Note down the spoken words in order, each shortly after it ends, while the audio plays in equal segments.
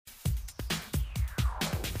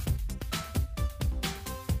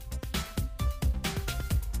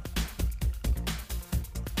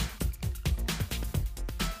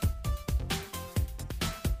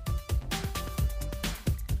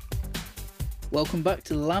Welcome back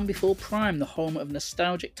to The Land Before Prime, the home of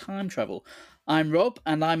nostalgic time travel. I'm Rob,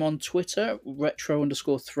 and I'm on Twitter,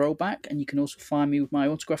 retro_throwback, and you can also find me with my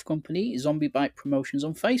autograph company, Zombie Bite Promotions,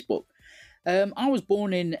 on Facebook. I was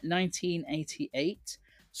born in 1988,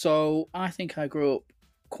 so I think I grew up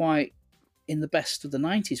quite in the best of the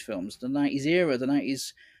 90s films, the 90s era, the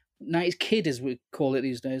 90s kid, as we call it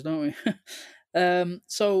these days, don't we?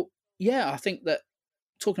 I think that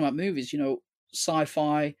talking about movies,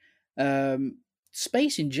 sci-fi,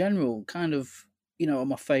 space in general, kind of, are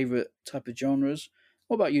my favourite type of genres.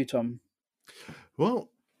 What about you, Tom? Well,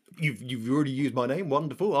 you've already used my name.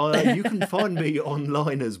 Wonderful. You can find me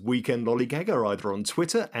online as Weekend Lollygagger, either on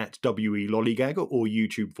Twitter at WeLollygagger or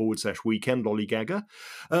YouTube/Weekend Lollygagger.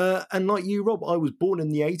 And like you, Rob, I was born in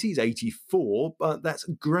the 80s, 84, but that's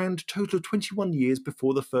a grand total of 21 years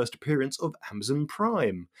before the first appearance of Amazon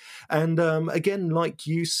Prime. And again, like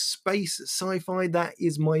you, space sci-fi, that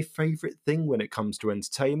is my favourite thing when it comes to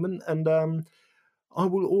entertainment. And I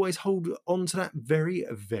will always hold on to that very,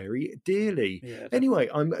 very dearly. Yeah, definitely. Anyway,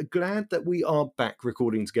 I'm glad that we are back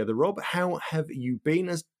recording together, Rob. How have you been?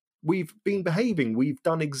 As we've been behaving, we've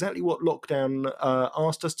done exactly what lockdown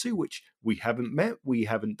asked us to, which we haven't met. We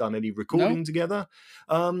haven't done any recording together.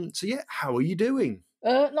 How are you doing?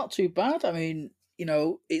 Not too bad. I mean,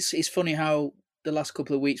 it's funny how the last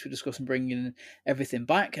couple of weeks we're discussing bringing everything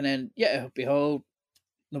back, and then, behold,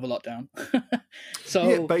 another lockdown.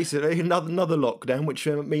 Basically another lockdown, which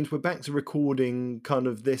means we're back to recording kind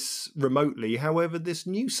of this remotely. However, this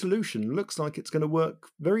new solution looks like it's going to work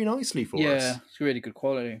very nicely for us. Yeah, it's really good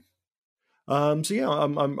quality.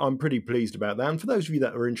 I'm pretty pleased about that. And for those of you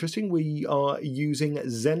that are interested, we are using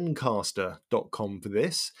Zencastr.com for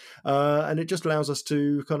this, and it just allows us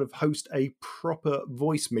to kind of host a proper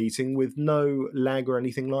voice meeting with no lag or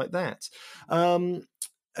anything like that.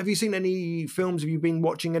 Have you seen any films? Have you been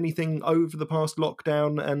watching anything over the past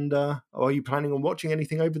lockdown? And are you planning on watching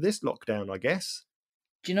anything over this lockdown, I guess?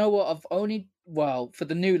 Do you know what? For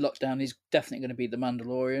the new lockdown is definitely going to be The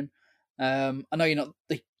Mandalorian. I know you're not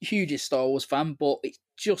the hugest Star Wars fan, but it's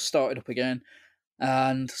just started up again.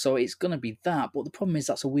 And so it's going to be that. But the problem is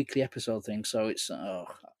that's a weekly episode thing. So it's, I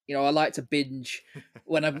like to binge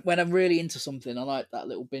when I'm really into something. I like that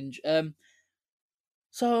little binge. Last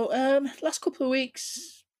couple of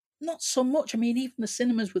weeks, not so much. I mean, even the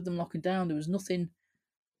cinemas with them locking down, there was nothing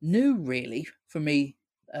new really for me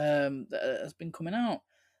that has been coming out.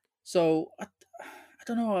 So I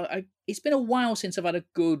don't know. It's been a while since I've had a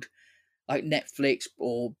good like Netflix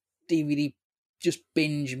or DVD just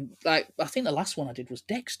binge. Like I think the last one I did was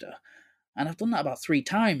Dexter, and I've done that about 3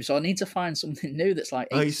 times. So I need to find something new that's like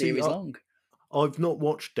 8 series long. I've not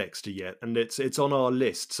watched Dexter yet, and it's on our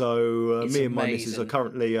list. So me and my missus are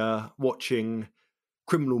currently watching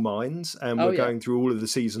Criminal Minds, and we're going through all of the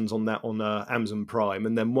seasons on that on Amazon Prime.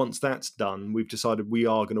 And then once that's done, we've decided we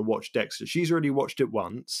are going to watch Dexter. She's already watched it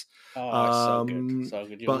once. Oh, it's so good. So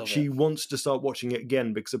good. But she wants to start watching it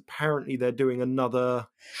again because apparently they're doing another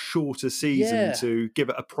shorter season to give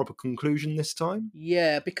it a proper conclusion this time.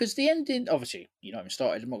 Yeah, because the ending, obviously, you haven't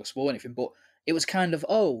started, I'm not going to spoil anything, but it was kind of,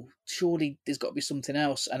 surely there's got to be something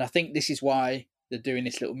else. And I think this is why they're doing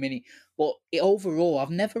this little mini. But overall, I've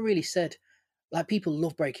never really said, like, people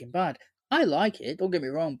love Breaking Bad. I like it, don't get me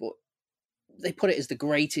wrong, but they put it as the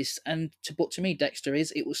greatest. But to me, Dexter I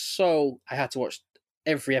had to watch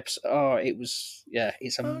every episode. Oh, it's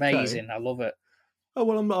amazing. Okay. I love it. Oh,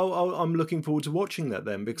 well, I'm looking forward to watching that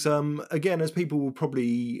then, because, again, as people will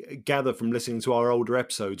probably gather from listening to our older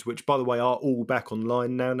episodes, which, by the way, are all back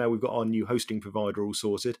online now. Now we've got our new hosting provider all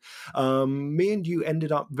sorted. Me and you ended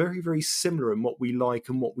up very, very similar in what we like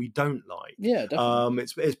and what we don't like. Yeah, definitely.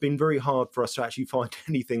 It's been very hard for us to actually find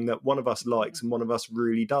anything that one of us likes and one of us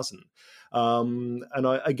really doesn't. I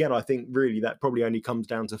think really that probably only comes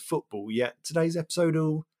down to football, yet today's episode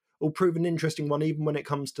will prove an interesting one even when it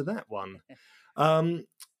comes to that one.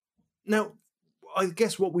 Now, I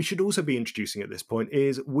guess what we should also be introducing at this point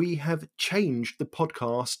is we have changed the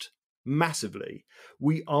podcast massively.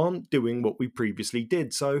 We aren't doing what we previously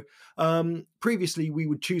did. So previously we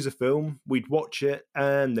would choose a film, we'd watch it,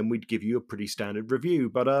 and then we'd give you a pretty standard review.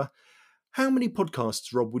 But how many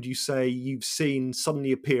podcasts, Rob, would you say you've seen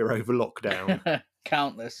suddenly appear over lockdown?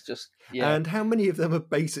 Countless, And how many of them are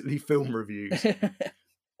basically film reviews?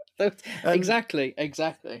 Exactly.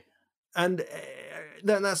 And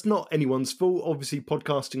that's not anyone's fault. Obviously,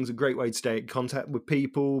 podcasting is a great way to stay in contact with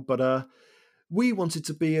people, but we wanted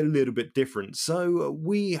to be a little bit different. So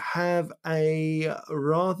we have a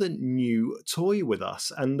rather new toy with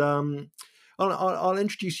us, and I'll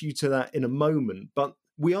introduce you to that in a moment. But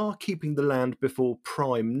we are keeping the Land Before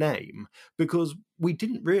Prime name because we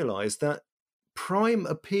didn't realise that Prime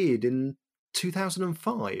appeared in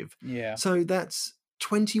 2005. Yeah. So that's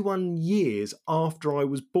 21 years after I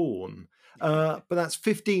was born. But that's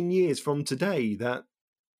 15 years from today that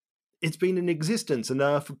it's been in existence. And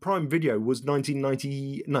for Prime Video was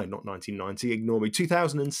 1990, no, not 1990, ignore me,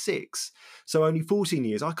 2006. So only 14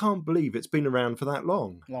 years. I can't believe it's been around for that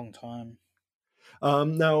long. Long time.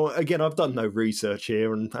 Now, again, I've done no research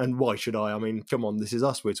here, and why should I? I mean, come on, this is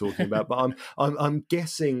us we're talking about. But I'm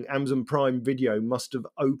guessing Amazon Prime Video must have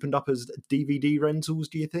opened up as DVD rentals.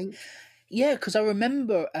 Do you think? Yeah, because I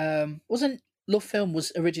remember, wasn't Love Film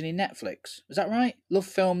was originally Netflix? Is that right? Love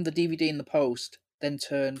Film, the DVD in the post, then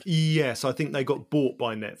turned. Yes, I think they got bought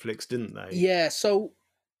by Netflix, didn't they? Yeah, so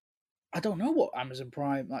I don't know what Amazon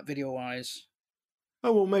Prime, like video wise.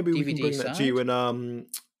 Oh well, maybe we can DVD bring that to you in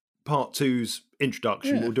part two's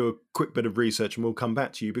introduction. Yeah. We'll do a quick bit of research and we'll come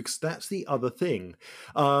back to you because that's the other thing.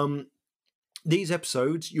 These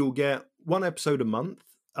episodes, you'll get one episode a month,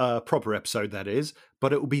 proper episode that is,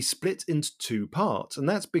 but it will be split into two parts. And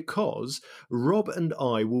that's because Rob and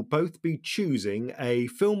I will both be choosing a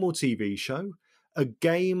film or TV show, a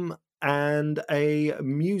game, and a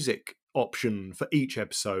music option for each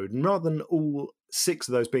episode. And rather than all 6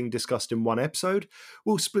 of those being discussed in one episode,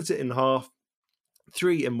 we'll split it in half.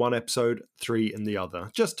 3 in one episode, 3 in the other,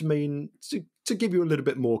 just to give you a little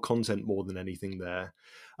bit more content more than anything there.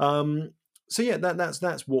 So yeah,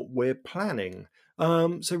 that's what we're planning.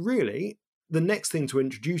 So really, the next thing to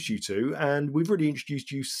introduce you to, and we've already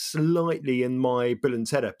introduced you slightly in my Bill and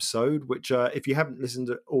Ted episode, which if you haven't listened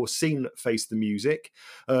to or seen Face the Music,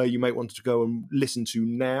 you might want to go and listen to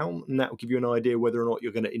now, and that will give you an idea whether or not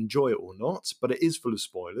you're going to enjoy it or not, but it is full of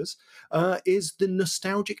spoilers, is the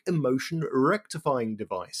nostalgic emotion rectifying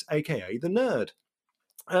device, aka the Nerd.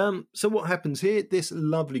 So what happens here, this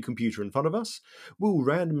lovely computer in front of us will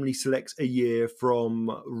randomly select a year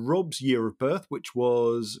from Rob's year of birth, which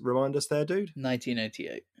was, remind us there, dude?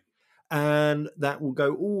 1988. And that will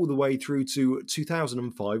go all the way through to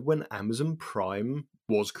 2005 when Amazon Prime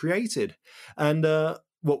was created. And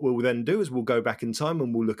what we'll then do is we'll go back in time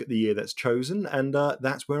and we'll look at the year that's chosen, and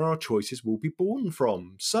that's where our choices will be born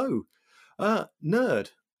from. So,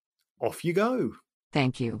 Nerd, off you go.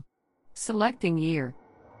 Thank you. Selecting year.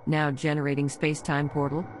 Now generating space-time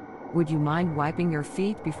portal. Would you mind wiping your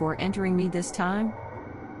feet before entering me this time?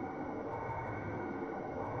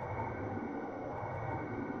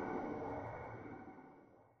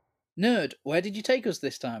 Nerd, where did you take us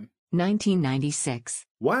this time? 1996.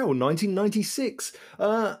 Wow, 1996.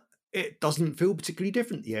 It doesn't feel particularly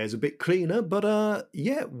different. The air's a bit cleaner, but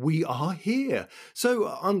yeah, we are here. So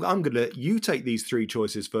I'm going to let you take these 3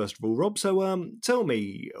 choices first of all, Rob. So tell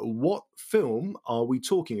me, what film are we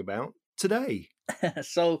talking about today?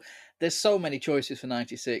 So there's so many choices for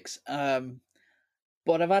 96.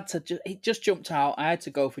 But I've had to, it just jumped out. I had to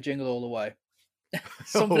go for Jingle All the Way.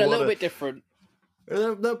 Something a little bit different.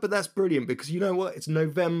 No, but that's brilliant because you know what? It's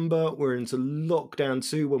November. We're into lockdown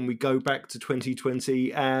 2 when we go back to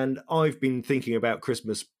 2020. And I've been thinking about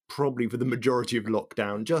Christmas probably for the majority of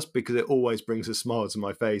lockdown just because it always brings a smile to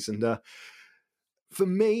my face. And for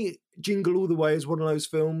me, Jingle All the Way is one of those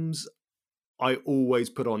films I always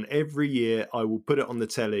put on every year. I will put it on the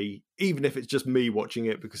telly, even if it's just me watching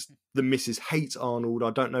it because the missus hates Arnold.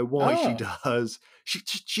 I don't know why she does.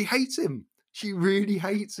 She hates him. She really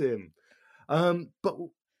hates him. But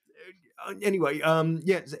anyway,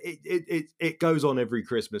 yes, it goes on every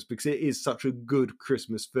Christmas because it is such a good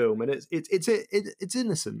Christmas film, and it's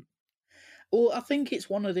innocent. Well, I think it's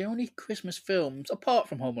one of the only Christmas films, apart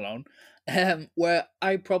from Home Alone, where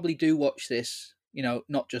I probably do watch this. You know,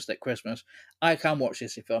 not just at Christmas. I can watch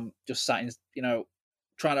this if I'm just sat in,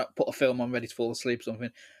 trying to put a film on ready to fall asleep or something.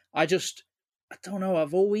 I don't know.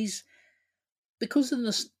 I've always, because of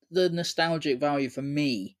the nostalgic value for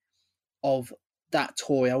me of that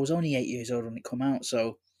toy. I was only 8 years old when it come out,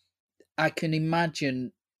 so I can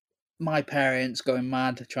imagine my parents going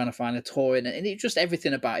mad trying to find a toy, and it's just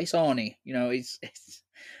everything about it's Arnie. It's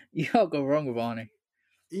you can't go wrong with Arnie.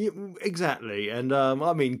 Yeah, exactly, and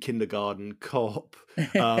I mean Kindergarten Cop,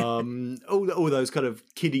 all those kind of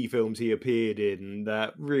kiddie films he appeared in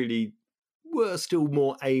that really were still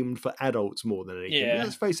more aimed for adults more than anything. Yeah.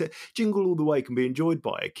 Let's face it, Jingle All the Way can be enjoyed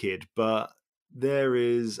by a kid, but there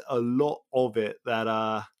is a lot of it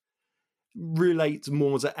that relates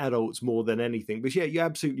more to adults more than anything. But yeah, you're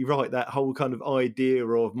absolutely right. That whole kind of idea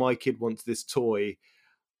of my kid wants this toy,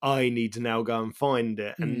 I need to now go and find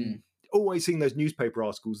it. And always seeing those newspaper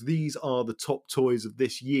articles, these are the top toys of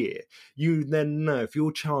this year. You then know if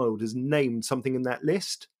your child has named something in that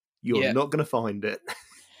list, you're not going to find it.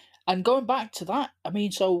 And going back to that, I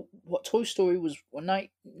mean, so what Toy Story was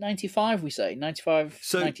 95, we say? 95,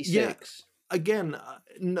 So, yeah, 96. again,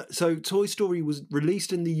 so Toy Story was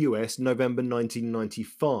released in the US November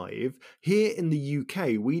 1995. Here in the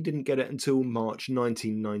UK, we didn't get it until March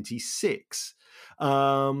 1996.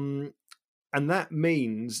 And that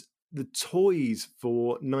means the toys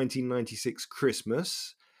for 1996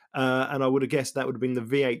 Christmas, and I would have guessed that would have been the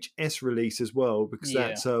VHS release as well, because Yeah.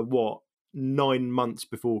 that's 9 months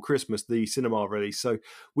before Christmas, the cinema release. So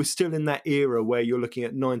we're still in that era where you're looking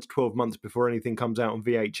at 9 to 12 months before anything comes out on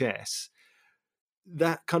VHS.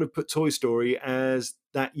 That kind of put Toy Story as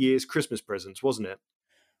that year's Christmas presents, wasn't it?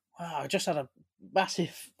 Wow, I just had a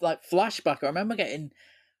massive flashback. I remember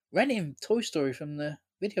renting Toy Story from the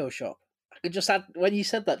video shop. I could just had when you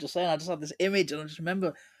said that just then, I just had this image and I just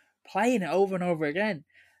remember playing it over and over again.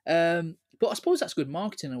 But I suppose that's good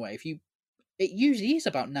marketing in a way. It usually is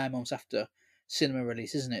about 9 months after cinema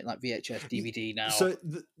release, isn't it? Like VHS, DVD now. So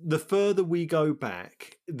the further we go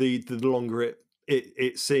back, the longer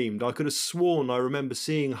it seemed. I could have sworn I remember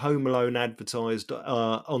seeing Home Alone advertised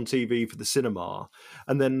on TV for the cinema,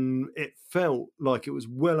 and then it felt like it was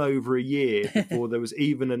well over a year before there was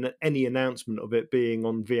even any announcement of it being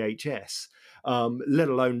on VHS, let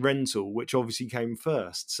alone rental, which obviously came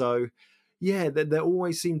first. So, yeah, there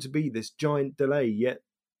always seemed to be this giant delay, yet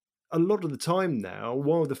a lot of the time now,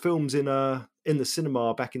 while the film's in the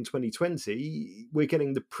cinema back in 2020, we're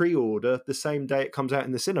getting the pre-order the same day it comes out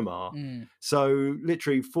in the cinema. So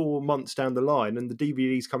literally 4 months down the line, and the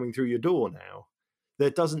DVD's coming through your door now. There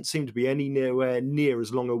doesn't seem to be anywhere near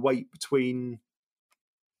as long a wait between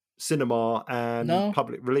cinema and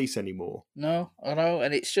public release anymore. No, I know,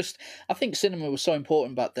 and it's just I think cinema was so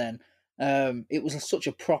important back then. It was such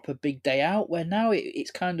a proper big day out. Where now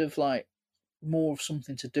it's kind of like more of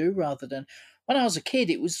something to do rather than when I was a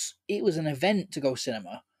kid. It was an event to go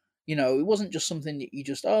cinema. You know, it wasn't just something that you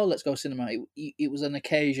just let's go cinema. It was an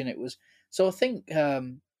occasion. It was so I think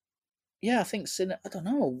I think cinema. I don't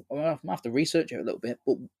know. I might have to research it a little bit,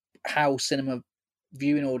 but how cinema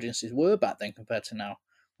viewing audiences were back then compared to now,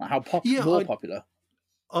 like how more popular.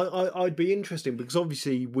 I'd be interesting because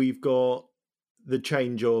obviously we've got the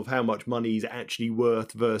change of how much money is actually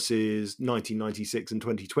worth versus 1996 and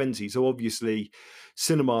 2020. So obviously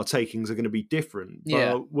cinema takings are going to be different.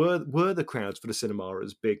 Yeah. But were the crowds for the cinema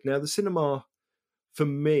as big? Now the cinema for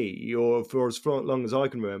me, or for as long as I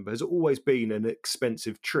can remember, has always been an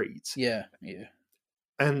expensive treat. Yeah, yeah.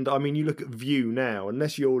 And I mean, you look at Vue now,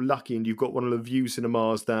 unless you're lucky and you've got one of the Vue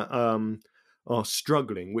cinemas that are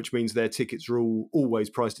struggling, which means their tickets are always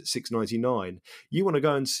priced at $6.99. You want to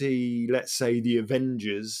go and see, let's say, the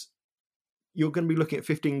Avengers, you're going to be looking at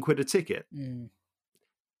 15 quid a ticket.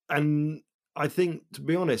 And I think, to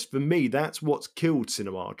be honest, for me, that's what's killed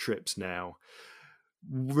cinema trips now.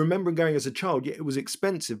 Remembering going as a child, yeah, it was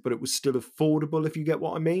expensive, but it was still affordable, if you get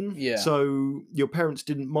what I mean. Yeah. So your parents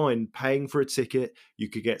didn't mind paying for a ticket. You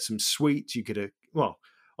could get some sweets. You could,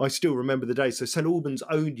 I still remember the day. So St Albans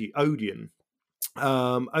Odeon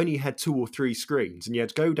only had 2 or 3 screens, and you had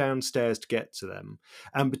to go downstairs to get to them.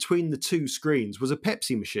 And between the 2 screens was a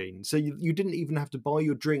Pepsi machine. So you didn't even have to buy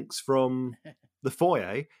your drinks from the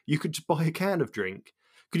foyer. You could just buy a can of drink.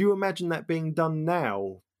 Could you imagine that being done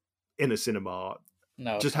now in a cinema?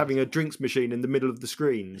 No, just having a drinks machine in the middle of the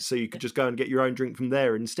screen so you could just go and get your own drink from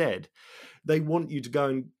there instead. They want you to go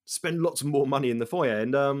and spend lots of more money in the foyer.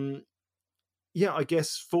 And I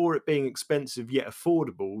guess for it being expensive yet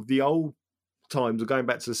affordable, the old times are going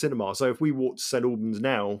back to the cinema. So if we walked to St Albans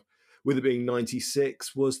now, with it being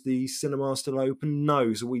 96, was the cinema still open?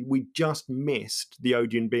 No. So we just missed the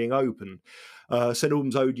Odeon being open. St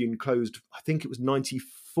Albans Odeon closed, I think it was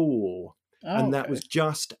 94. And that was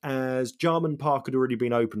just as Jarman Park had already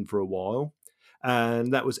been open for a while,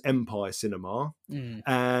 and that was Empire Cinema.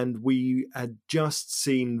 And we had just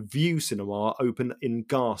seen Vue Cinema open in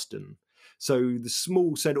Garston. So the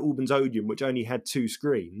small St Albans Odeon, which only had 2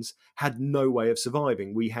 screens, had no way of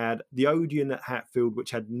surviving. We had the Odeon at Hatfield, which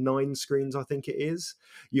had 9 screens, I think it is.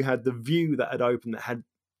 You had the Vue that had opened that had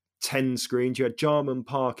 10 screens. You had Jarman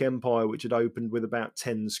Park Empire, which had opened with about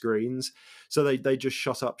 10 screens. So they just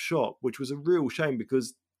shut up shop, which was a real shame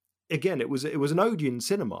because, again, it was an Odeon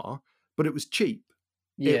cinema, but it was cheap.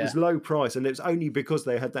 Yeah. It was low price, and it was only because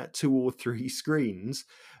they had that 2 or 3 screens.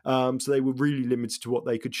 So they were really limited to what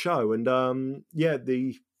they could show. And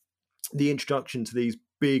the introduction to these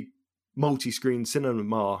big multi-screen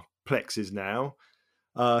cinema plexes now,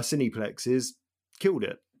 cineplexes, killed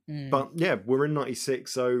it. But yeah, we're in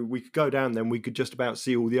 96, so we could go down then. We could just about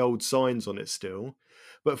see all the old signs on it still.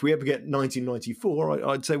 But if we ever get 1994,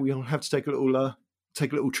 I'd say we'll have to take a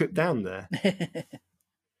little trip down there.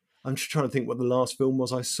 I'm just trying to think what the last film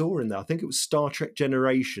was I saw in there. I think it was Star Trek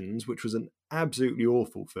Generations, which was an absolutely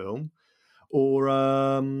awful film, or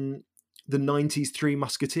the 90s Three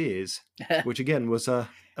Musketeers, which again was a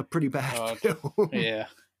pretty bad film. Yeah.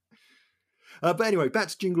 But anyway, back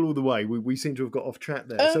to Jingle All the Way. We seem to have got off track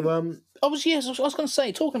there. I was going to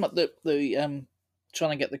say, talking about the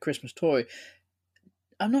trying to get the Christmas toy.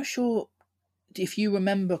 I'm not sure if you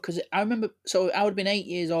remember, because I remember. So I would have been 8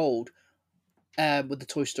 years old with the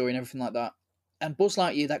Toy Story and everything like that. And Buzz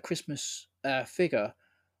Lightyear, that Christmas figure,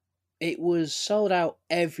 it was sold out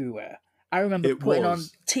everywhere. I remember putting on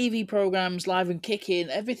TV programs, Live and Kicking,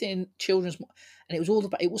 everything children's, and it was all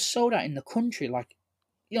about. It was sold out in the country, like.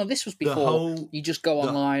 This was before you just go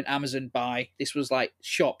online, Amazon, buy. This was like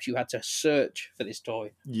shops. You had to search for this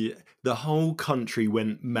toy. Yeah, the whole country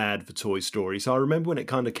went mad for Toy Story. So I remember when it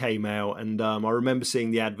kind of came out, and I remember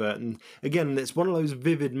seeing the advert. And again, it's one of those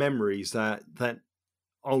vivid memories that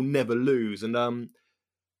I'll never lose. And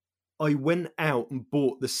I went out and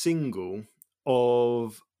bought the single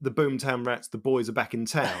of the Boomtown Rats, The Boys Are Back in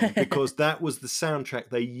Town, because that was the soundtrack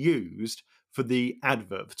they used for the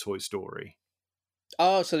advert for Toy Story.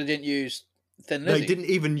 Oh, so they didn't use Thin Lizzy? They didn't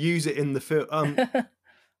even use it in the film.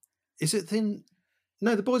 Is it Thin...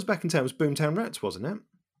 No, The Boys Back in Town was Boomtown Rats, wasn't it?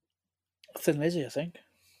 Thin Lizzy, I think.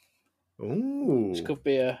 Ooh. This could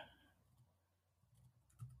be a...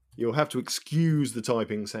 You'll have to excuse the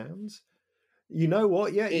typing sounds. You know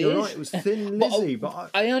what? Yeah, you're right. It was Thin Lizzy.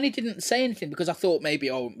 But I only didn't say anything because I thought maybe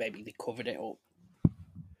they covered it up.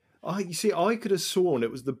 You see, I could have sworn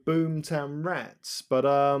it was the Boomtown Rats, but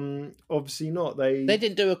obviously not. They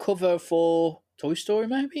didn't do a cover for Toy Story,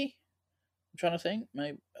 maybe? I'm trying to think.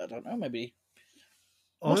 Maybe I don't know, maybe.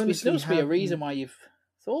 There must be a reason why you've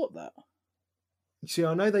thought that. You see,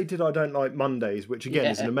 I know they did I Don't Like Mondays, which again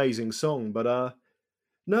is an amazing song, but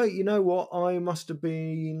no, you know what? I must have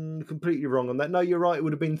been completely wrong on that. No, you're right. It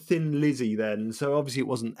would have been Thin Lizzy then. So obviously it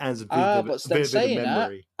wasn't as vivid, but saying a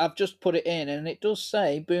memory. That, I've just put it in, and it does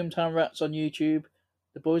say Boomtown Rats on YouTube.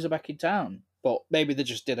 The Boys Are Back in Town, but maybe they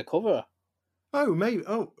just did a cover. Oh, maybe.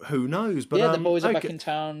 Oh, who knows? But yeah, The Boys Are Back in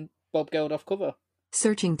Town. Bob Geldof cover.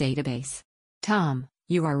 Searching database. Tom,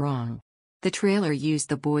 you are wrong. The trailer used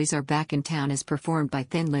The Boys Are Back in Town as performed by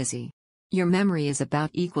Thin Lizzy. Your memory is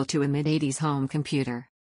about equal to a mid-80s home computer.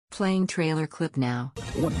 Playing trailer clip now.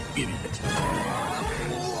 What an idiot.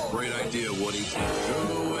 Great idea, Woody.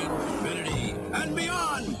 To infinity and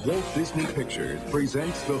beyond! Walt Disney Pictures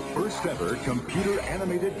presents the first ever computer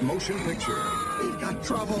animated motion picture. We've got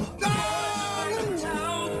trouble.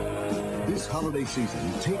 This holiday season,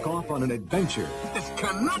 take off on an adventure. This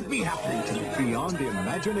cannot be happening. Beyond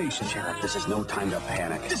imagination. Sheriff, this is no time to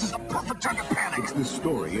panic. This is a perfect time to panic. It's the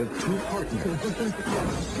story of two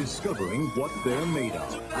partners discovering what they're made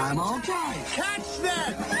of. I'm okay. Catch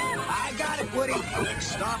that! I got it, Woody.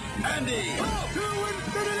 Next stop, Andy. To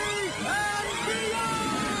infinity and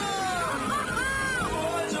beyond!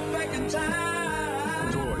 Boys are back in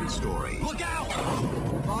time. Toy Story. Look out!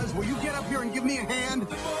 Buzz, will you get up here and give me a hand? The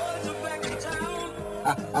boys are back in town.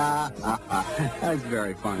 That's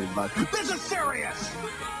very funny, Buzz. This is serious!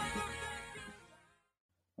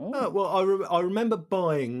 Well, I remember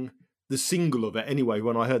buying the single of it anyway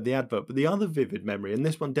when I heard the advert, but the other vivid memory, and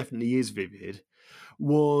this one definitely is vivid,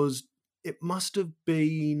 was it must have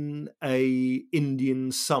been a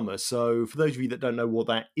Indian summer. So for those of you that don't know what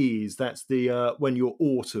that is, that's the when your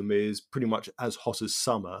autumn is pretty much as hot as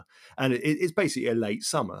summer, and it's basically a late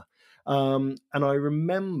summer. And I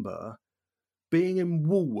remember being in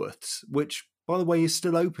Woolworths, which by the way is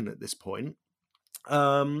still open at this point,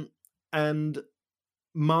 and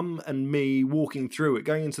Mum and me walking through it,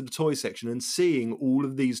 going into the toy section and seeing all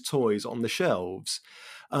of these toys on the shelves.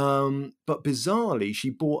 But bizarrely, she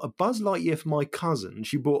bought a Buzz Lightyear for my cousin.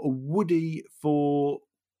 She bought a Woody for...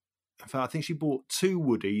 In fact, I think she bought two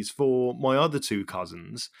Woodies for my other two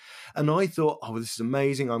cousins. And I thought, oh, this is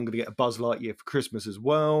amazing. I'm going to get a Buzz Lightyear for Christmas as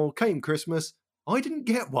well. Came Christmas, I didn't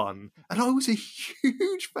get one. And I was a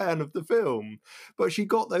huge fan of the film. But she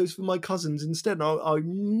got those for my cousins instead. I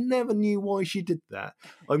never knew why she did that.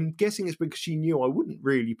 I'm guessing it's because she knew I wouldn't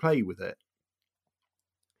really play with it.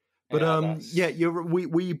 But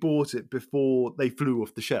we bought it before they flew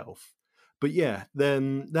off the shelf. But yeah,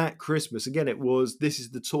 then that Christmas, again, this is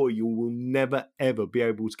the toy you will never, ever be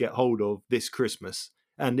able to get hold of this Christmas.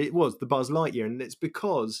 And it was the Buzz Lightyear. And it's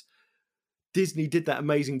because Disney did that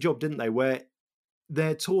amazing job, didn't they? Where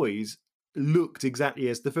their toys looked exactly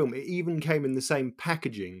as the film. It even came in the same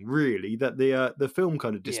packaging, really, that the film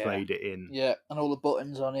kind of displayed it in. Yeah, and all the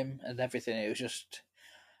buttons on him and everything. It was just...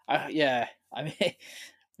 I mean...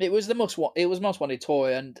 It was most wanted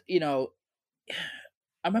toy, and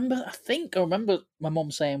I remember my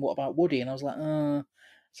mum saying, "What about Woody?" And I was like,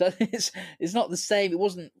 So it's not the same. It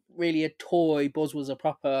wasn't really a toy. Buzz was a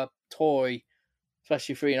proper toy,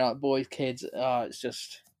 especially for boys, kids. It's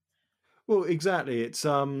just Well, exactly. It's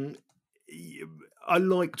I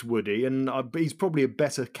liked Woody, and he's probably a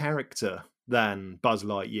better character than Buzz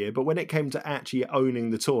Lightyear. But when it came to actually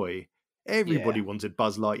owning the toy, everybody yeah. wanted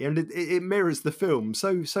Buzz Lightyear, and it mirrors the film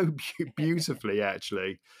so beautifully,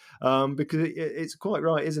 actually. Because it's quite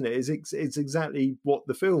right, isn't it? It's exactly what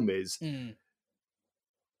the film is. Mm.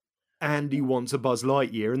 Andy wants a Buzz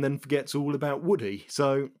Lightyear, and then forgets all about Woody.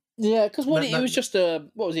 So Yeah, because Woody, it was just a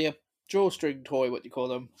drawstring toy? What do you call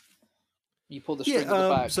them? You pull the string at the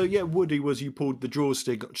back. So yeah, Woody you pulled the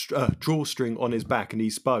drawstring on his back, and he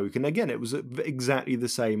spoke. And again, it was exactly the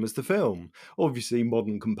same as the film. Obviously,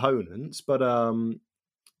 modern components, but and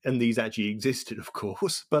these actually existed, of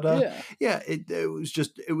course. But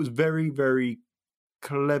it was very, very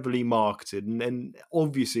cleverly marketed, and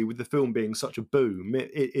obviously, with the film being such a boom,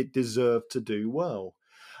 it deserved to do well.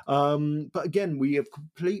 But again, we have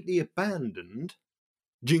completely abandoned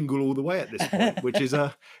Jingle All the Way at this point, which is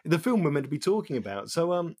the film we're meant to be talking about.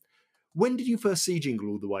 So, when did you first see Jingle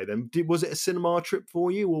All the Way? Then was it a cinema trip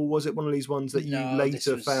for you, or was it one of these ones that you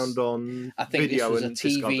later found on video and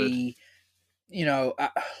TV?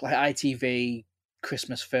 Discovered? Like ITV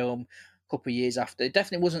Christmas film. A couple of years after, it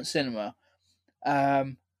definitely wasn't cinema. Or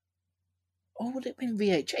would it have been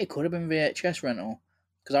VHS? It could have been VHS rental,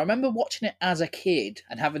 because I remember watching it as a kid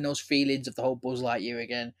and having those feelings of the whole Buzz Lightyear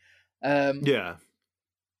again. Yeah.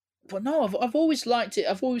 But no, I've always liked it.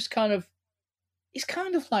 It's kind of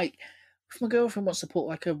like if my girlfriend wants to put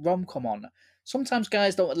like a rom-com on. Sometimes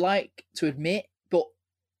guys don't like to admit, but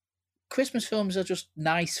Christmas films are just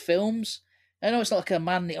nice films. I know it's not like a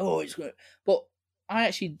manly, it's good, but I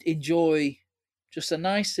actually enjoy just a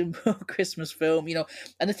nice simple Christmas film,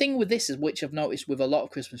 And the thing with this is, which I've noticed with a lot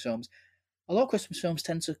of Christmas films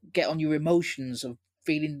tend to get on your emotions of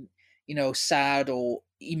feeling, sad or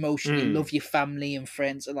emotionally love your family and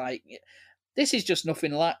friends. And like, this is just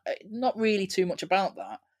nothing like, not really too much about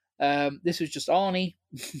that. This was just Arnie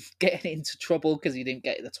getting into trouble because he didn't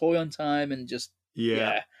get the toy on time, and just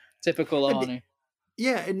typical Arnie.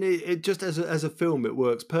 And it just as a film, it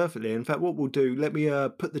works perfectly. In fact, what we'll do, let me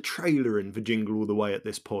put the trailer in for Jingle All the Way at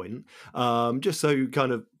this point, just so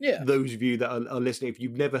kind of those of you that are listening, if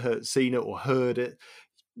you've never seen it or heard it,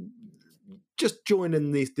 just join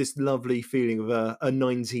in this lovely feeling of a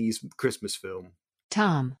 90s Christmas film.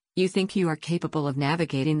 Tom, you think you are capable of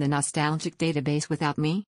navigating the nostalgic database without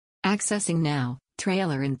me? Accessing now.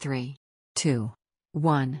 Trailer in 3, 2,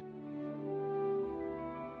 1.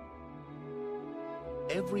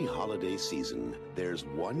 Every holiday season, there's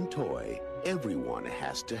one toy everyone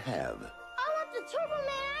has to have. I want the Turbo Man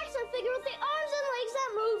action figure with the arms and legs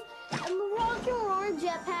that move, and the rocket roaring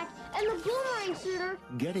jetpack, and the boomerang shooter.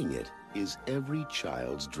 Getting it is every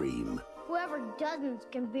child's dream. Whoever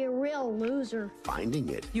doesn't can be a real loser. Finding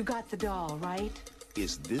it. You got the doll, right?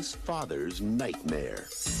 Is this father's nightmare.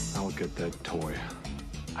 I'll get that toy.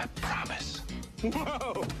 I promise.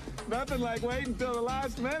 Whoa! Nothing like waiting until the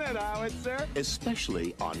last minute, Howard, sir.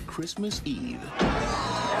 Especially on Christmas Eve. Turbo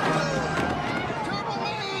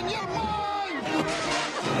Man, you're mine!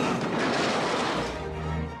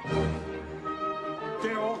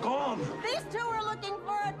 They're all gone. These two are looking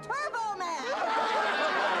for a Turbo Man!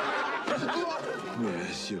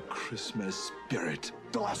 Where's your Christmas spirit?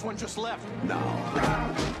 The last one just left.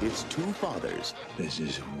 Now, it's two fathers. This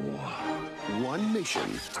is war. One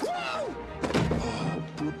mission. Oh,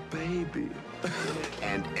 poor baby.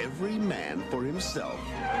 And every man for himself.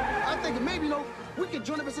 I'm thinking maybe, we could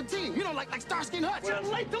join up as a team. Like Starsky and Hutch. We're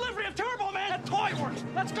on late delivery of Turbo Man. That toy works.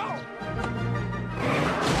 Let's go.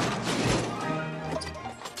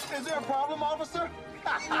 Is there a problem, officer?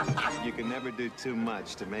 You can never do too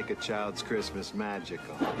much to make a child's Christmas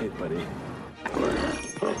magical. Hey, buddy.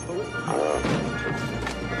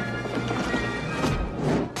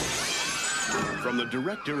 From the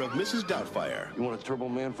director of Mrs. Doubtfire. You want a Turbo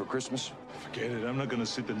Man for Christmas? Forget it. I'm not going to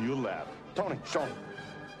sit in your lap. Tony, show him.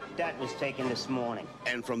 That was taken this morning.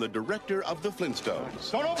 And from the director of The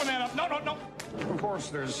Flintstones. Don't open that up. No. Of course,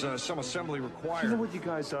 there's some assembly required. You know what you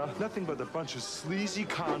guys are? Nothing but a bunch of sleazy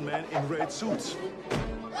con men in red suits.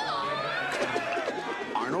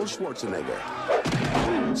 Arnold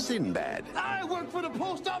Schwarzenegger. Sinbad. I work for the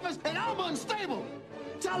post office and I'm unstable.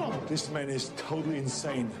 Tell him. This man is totally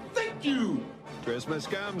insane. Thank you. Christmas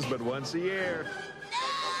comes but once a year.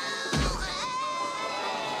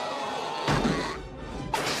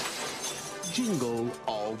 Jingle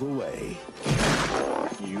All the Way.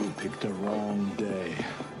 You picked the wrong day.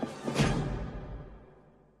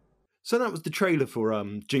 So that was the trailer for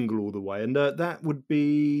Jingle All the Way, and that would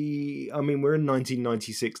be, I mean, we're in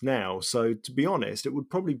 1996 now, so to be honest, it would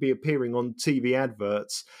probably be appearing on TV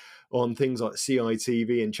adverts on things like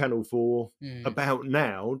CITV and Channel 4 about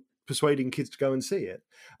now, persuading kids to go and see it.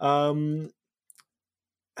 How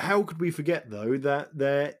could we forget, though, that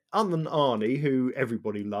they're, other than Arnie, who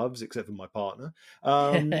everybody loves, except for my partner,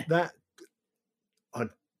 that... I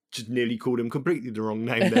just nearly called him completely the wrong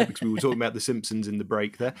name there because we were talking about The Simpsons in the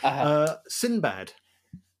break there. Sinbad.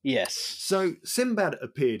 Yes. So Sinbad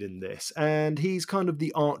appeared in this, and he's kind of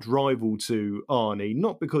the arch rival to Arnie,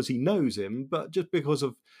 not because he knows him, but just because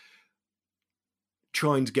of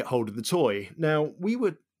trying to get hold of the toy. Now,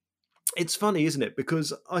 it's funny, isn't it?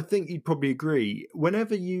 Because I think you'd probably agree,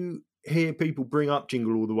 whenever you hear people bring up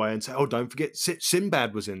Jingle All the Way and say, oh, don't forget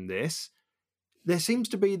Sinbad was in this, there seems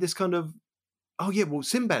to be this kind of, oh yeah, well,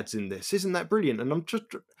 Sinbad's in this. Isn't that brilliant? And I'm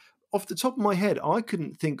just, off the top of my head, I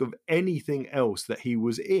couldn't think of anything else that he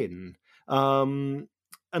was in. And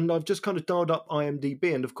I've just kind of dialed up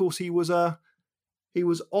IMDb, and of course he was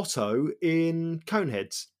Otto in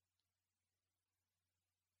Coneheads,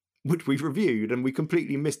 which we've reviewed, and we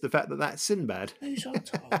completely missed the fact that that's Sinbad. Who's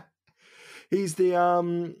Otto? He's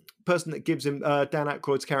the person that gives him Dan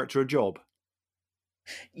Aykroyd's character a job.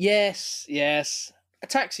 Yes. A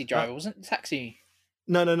taxi driver, wasn't it? Taxi.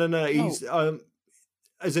 No. He's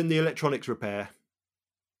as in the electronics repair.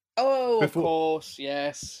 Oh, of course,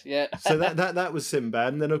 yes, yeah. So that was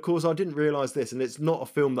Sinbad, and then of course I didn't realise this, and it's not a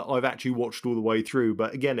film that I've actually watched all the way through,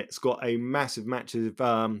 but again, it's got a massive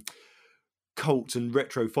cult and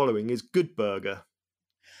retro following. Is Good Burger.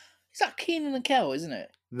 Is that Kenan and Kel, isn't it?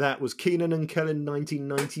 That was Kenan and Kel in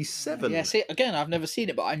 1997. Yeah, see, again, I've never seen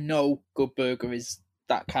it, but I know Good Burger is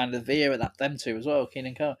that kind of era, that them two as well, Kenan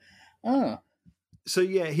and Kel. Oh. So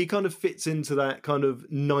yeah, he kind of fits into that kind of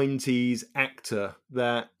 90s actor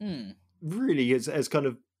that really has kind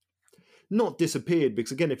of not disappeared,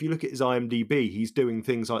 because again, if you look at his IMDb, he's doing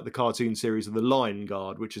things like the cartoon series of The Lion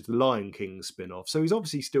Guard, which is the Lion King spin-off. So he's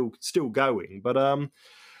obviously still going, but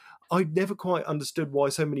I never quite understood why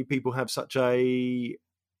so many people have such a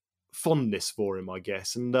fondness for him, I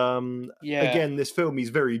guess. And again, this film, he's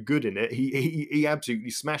very good in it. He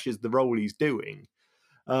absolutely smashes the role he's doing.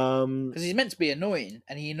 Because he's meant to be annoying,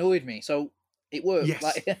 and he annoyed me, so it worked.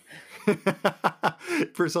 Yes.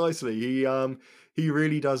 Precisely. He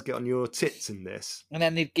really does get on your tits in this. And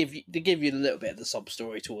then they give you a little bit of the sob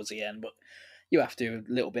story towards the end, but you have to a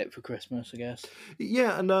little bit for Christmas, I guess.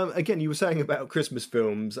 Yeah, and again, you were saying about Christmas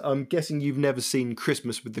films. I'm guessing you've never seen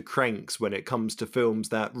Christmas with the Cranks when it comes to films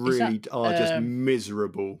that really are just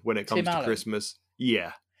miserable when it comes to Christmas.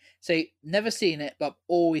 Yeah. See, never seen it, but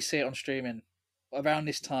always see it on streaming. Around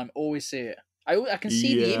this time, always see it. I can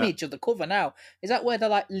see the image of the cover now. Is that where they're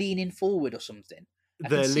like leaning forward or something?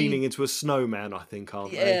 They're leaning into a snowman, I think,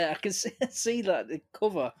 aren't they? Yeah, I can see like the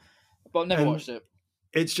cover, but I've never watched it.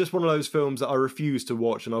 It's just one of those films that I refuse to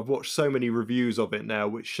watch, and I've watched so many reviews of it now,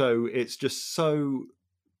 which show it's just so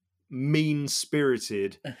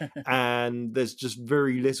mean-spirited, and there's just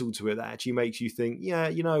very little to it that actually makes you think, yeah,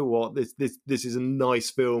 you know what, this is a nice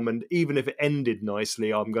film, and even if it ended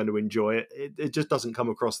nicely, I'm going to enjoy it. It just doesn't come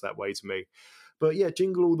across that way to me. But yeah,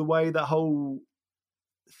 Jingle All the Way, that whole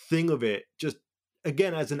thing of it, just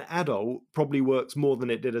again, as an adult, probably works more than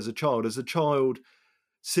it did as a child. As a child,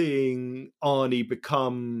 seeing Arnie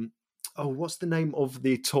become, what's the name of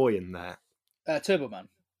the toy in that? Turbo Man.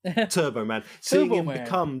 Turbo Man. Seeing him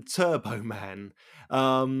become Turbo Man,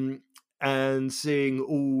 and seeing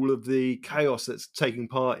all of the chaos that's taking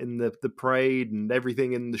part in the parade and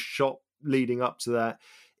everything in the shop leading up to that.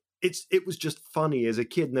 It was just funny as a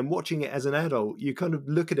kid, and then watching it as an adult, you kind of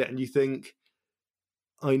look at it and you think,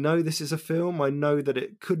 I know this is a film, I know that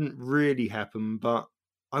it couldn't really happen, but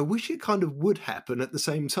I wish it kind of would happen at the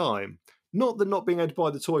same time. Not the not being able to buy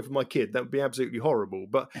the toy for my kid, that would be absolutely horrible,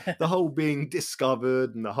 but the whole being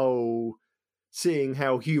discovered and the whole seeing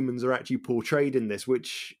how humans are actually portrayed in this,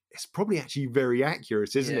 which is probably actually very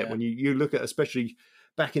accurate, isn't it? When you look at, especially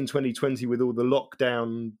back in 2020 with all the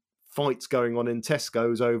lockdown fights going on in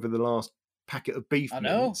Tesco's over the last packet of beef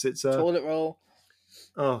mince. It's a toilet roll.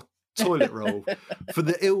 Oh, toilet roll. For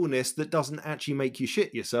the illness that doesn't actually make you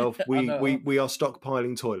shit yourself, we are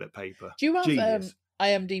stockpiling toilet paper. Do you have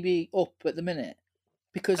IMDb up at the minute?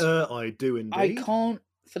 Because I do indeed. I can't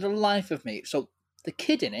for the life of me. So the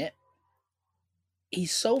kid in it,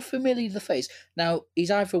 he's so familiar with the face. Now, he's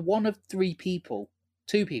either one of two people.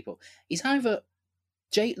 He's either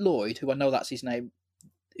Jake Lloyd, who I know that's his name,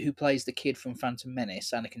 who plays the kid from Phantom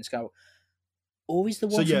Menace, Anakin Skywalker, or he's the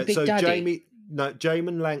one from Big Daddy. No,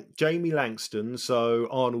 Jamie Langston, so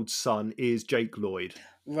Arnold's son, is Jake Lloyd.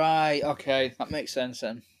 Right, okay. That makes sense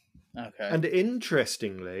then. Okay. And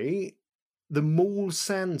interestingly, the Mall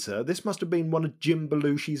Santa, this must have been one of Jim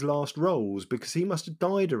Belushi's last roles because he must have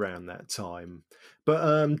died around that time.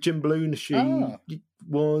 But Jim Belushi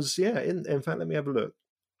was, in fact, let me have a look.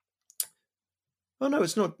 Oh, no,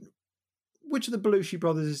 it's not. Which of the Belushi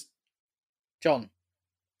brothers is... John.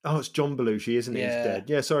 Oh, it's John Belushi, isn't he? He's dead.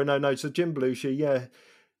 Yeah, sorry, no. So Jim Belushi, yeah.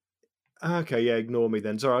 Okay, yeah, ignore me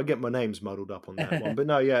then. Sorry, I get my names muddled up on that one. But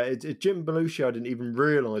no, yeah, it's Jim Belushi I didn't even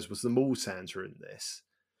realise was the Mall Santa in this.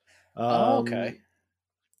 Okay.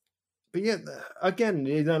 But yeah, again,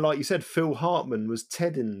 like you said, Phil Hartman was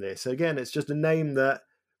Ted in this. Again, it's just a name that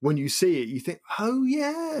when you see it, you think, oh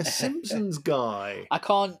yeah, Simpsons guy. I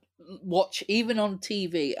can't watch, even on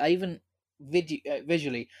TV,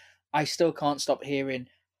 visually, I still can't stop hearing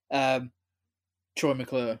Troy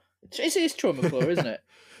McClure. It's Troy McClure, isn't it?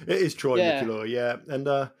 It is Troy McClure, yeah. And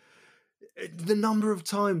the number of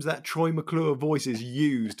times that Troy McClure voice is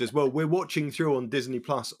used as well. We're watching through on Disney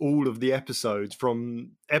Plus all of the episodes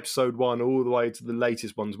from episode 1 all the way to the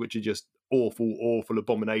latest ones, which are just awful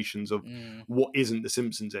abominations of what isn't The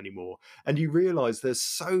Simpsons anymore. And you realise there's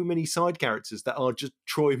so many side characters that are just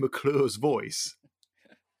Troy McClure's voice.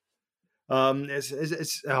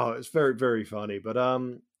 It's very, very funny. But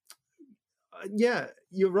yeah,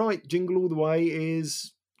 you're right. Jingle All the Way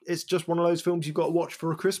it's just one of those films you've got to watch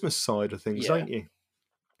for a Christmas side of things, don't you?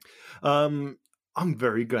 I'm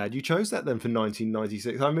very glad you chose that then for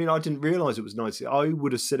 1996. I mean, I didn't realise it was 96. I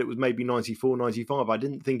would have said it was maybe 94, 95. I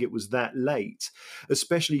didn't think it was that late,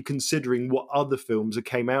 especially considering what other films that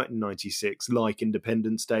came out in 96, like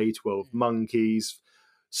Independence Day, 12 Monkeys,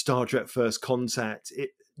 Star Trek First Contact.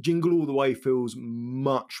 Jingle All the Way feels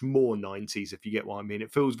much more 90s, if you get what I mean.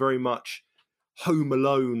 It feels very much Home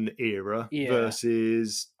Alone era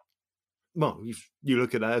versus... Well, you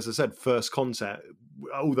look at that, as I said, First Contact,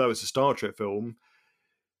 although it's a Star Trek film,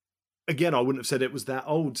 again, I wouldn't have said it was that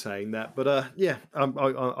old saying that, but yeah,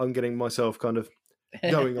 I'm getting myself kind of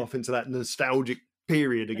going off into that nostalgic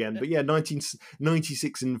period again. But yeah,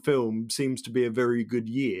 1996 in film seems to be a very good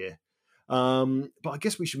year. But I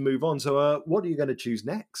guess we should move on. So what are you going to choose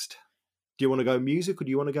next? Do you want to go music or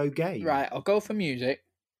do you want to go game? Right, I'll go for music.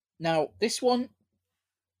 Now, this one,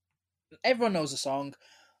 everyone knows the song.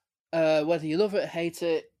 Whether you love it or hate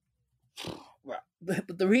it, right.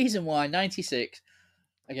 But the reason why 96,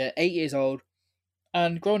 again, 8 years old,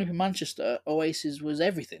 and growing up in Manchester, Oasis was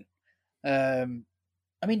everything. I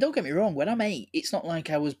mean, don't get me wrong. When I'm 8, it's not like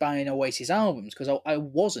I was buying Oasis albums because I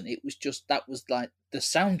wasn't. It was just that was like the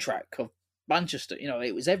soundtrack of Manchester. You know,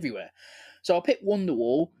 it was everywhere. So I picked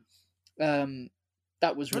Wonderwall.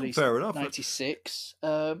 That was released in 96.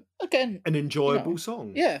 Again, an enjoyable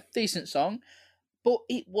song. Yeah, decent song. But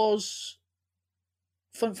it was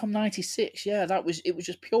from 96, it was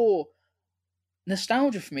just pure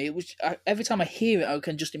nostalgia for me. It was every time I hear it, I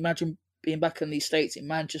can just imagine being back in the States in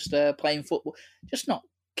Manchester playing football, just not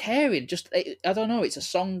caring. I don't know. It's a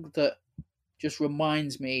song that just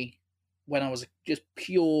reminds me when I was just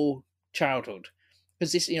pure childhood.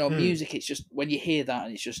 Because this, music. It's just when you hear that,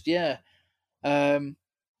 and it's just I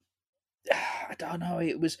don't know.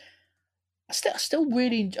 It was. I still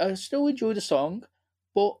enjoy the song,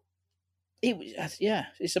 but it was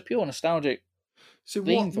it's a pure nostalgic. So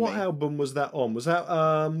what album was that on? Was that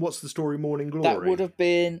What's the Story, Morning Glory? That would have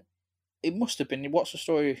been. It must have been What's the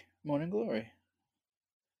Story, Morning Glory,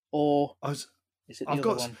 or is it the other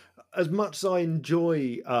one? As much as I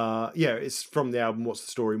enjoy, it's from the album What's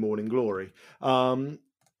the Story, Morning Glory.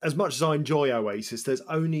 As much as I enjoy Oasis, there's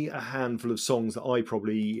only a handful of songs that I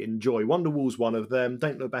probably enjoy. Wonderwall's one of them.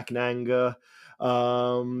 Don't Look Back in Anger.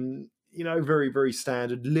 Very, very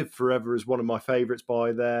standard. Live Forever is one of my favourites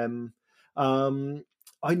by them.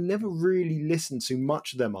 I never really listened to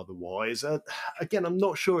much of them otherwise. Again, I'm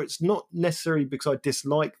not sure. It's not necessarily because I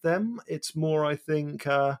dislike them. It's more, I think...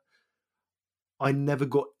 I never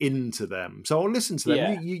got into them. So I'll listen to them.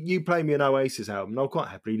 Yeah. You play me an Oasis album, and I'll quite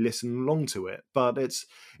happily listen along to it. But it's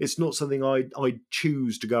not something I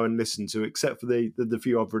choose to go and listen to, except for the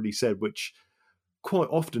few I've already said, which quite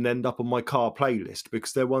often end up on my car playlist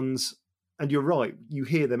because they're ones, and you're right, you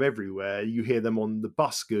hear them everywhere. You hear them on the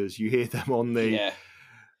buskers, you hear them on the...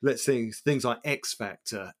 Let's say things like X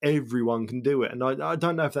Factor. Everyone can do it. And I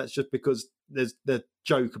don't know if that's just because there's the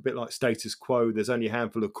joke a bit like Status Quo. There's only a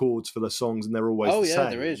handful of chords for the songs and they're always the same. Oh, yeah,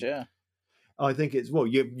 there is, yeah. I think it's,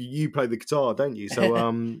 you play the guitar, don't you? So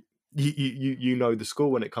you know the score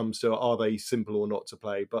when it comes to are they simple or not to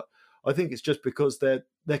play. But I think it's just because they're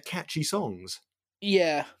catchy songs.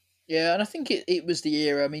 Yeah, and I think it was the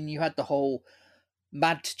era. I mean, you had the whole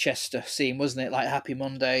Manchester scene, wasn't it? Like Happy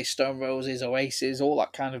Monday, Stone Roses, Oasis, all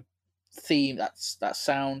that kind of theme. That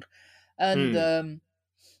sound, and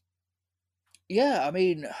yeah, I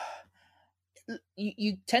mean,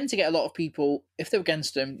 you tend to get a lot of people if they're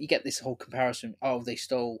against them. You get this whole comparison. Oh, they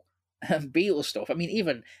stole Beatles stuff. I mean,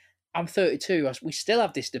 even I'm 32. We still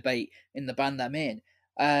have this debate in the band I'm in,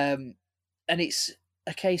 and it's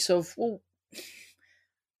a case of, well,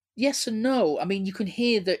 yes and no. I mean, you can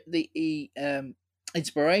hear the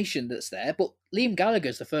inspiration that's there, but Liam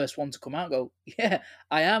Gallagher's the first one to come out and go, yeah,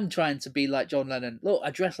 I am trying to be like John Lennon. Look,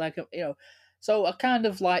 I dress like a. So I kind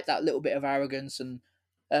of like that little bit of arrogance and.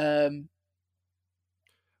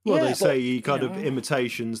 Well, Yeah, they say but, kind of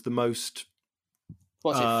imitation's the most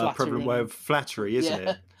prevalent way of flattery, isn't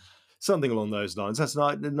it? Something along those lines. That's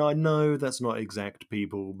not. I know that's not exact,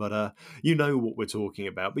 people, but you know what we're talking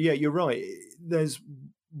about. But yeah, you're right. There's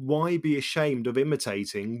why be ashamed of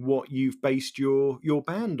imitating what you've based your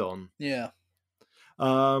band on? Yeah.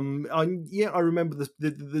 I remember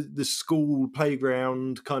the school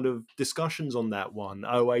playground kind of discussions on that one,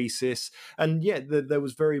 Oasis, and yeah, there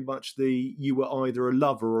was very much you were either a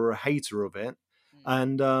lover or a hater of it,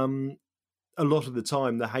 and a lot of the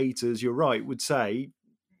time the haters, you're right, would say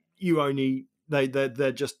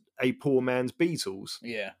they're just a poor man's Beatles.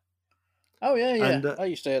 Yeah. Oh yeah. And, I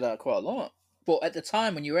used to hear that quite a lot, but at the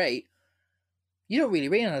time when you're 8. You don't really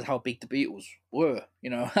realize how big the Beatles were,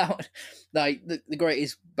 like the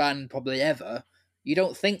greatest band probably ever. You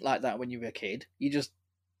don't think like that when you're a kid. You just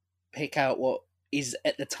pick out what is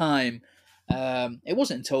at the time. It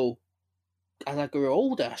wasn't until as I grew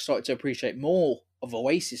older I started to appreciate more of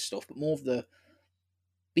Oasis stuff, but more of the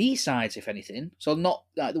B-sides, if anything. So not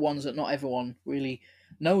like the ones that not everyone really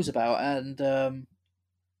knows about. And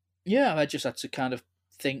yeah, I just had to kind of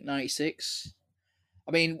think 96.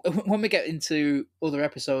 I mean, when we get into other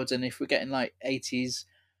episodes, and if we're getting like 80s,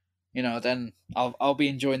 then I'll be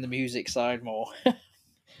enjoying the music side more.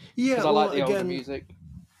 Yeah, because I like the older music.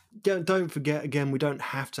 Don't forget again, we don't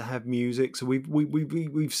have to have music. So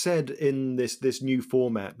we've said in this new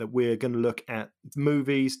format that we're going to look at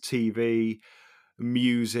movies, TV,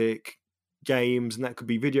 music, games, and that could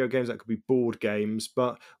be video games, that could be board games.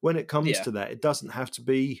 But when it comes to that, it doesn't have to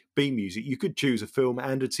be music. You could choose a film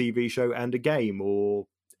and a TV show and a game, or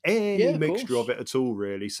any mixture of it at all,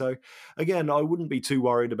 really. So again, I wouldn't be too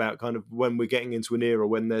worried about kind of when we're getting into an era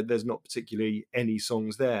when there's not particularly any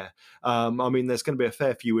songs there. I mean, there's going to be a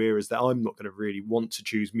fair few eras that I'm not going to really want to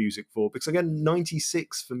choose music for, because again,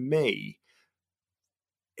 96 for me,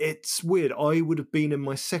 it's weird. I would have been in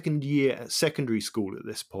my second year at secondary school at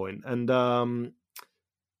this point, and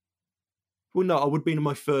well, no, I would have been in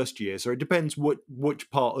my first year. So it depends which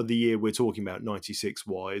part of the year we're talking about, 96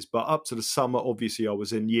 wise. But up to the summer, obviously, I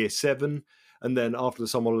was in year 7, and then after the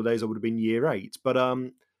summer holidays, I would have been year 8. But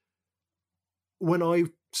when I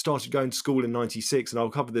started going to school in 96, and I'll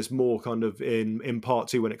cover this more kind of in part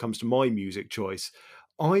 2 when it comes to my music choice,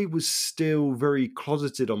 I was still very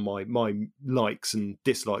closeted on my likes and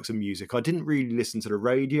dislikes of music. I didn't really listen to the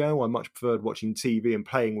radio. I much preferred watching TV and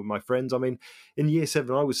playing with my friends. I mean, in year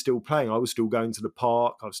 7, I was still playing. I was still going to the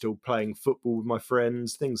park. I was still playing football with my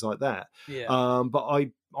friends, things like that. Yeah. But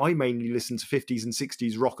I mainly listened to 50s and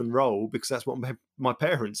 60s rock and roll because that's what my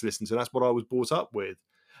parents listened to. That's what I was brought up with.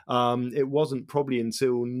 It wasn't probably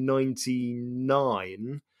until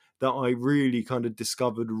 99 that I really kind of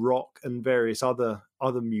discovered rock and various other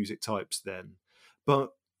music types then.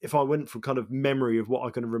 But if I went from kind of memory of what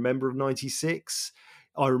I can remember of 96,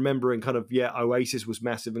 I remember in kind of, Oasis was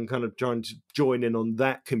massive and kind of trying to join in on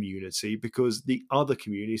that community, because the other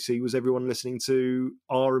community was everyone listening to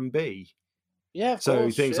R&B. Yeah, of so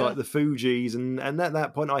course, things like the Fugees, and at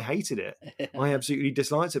that point I hated it. I absolutely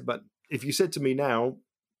disliked it. But if you said to me now,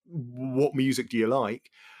 what music do you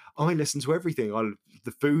like? I listen to everything.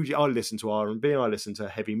 The Fugees, I listen to R&B, I listen to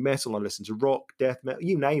heavy metal, I listen to rock, death metal,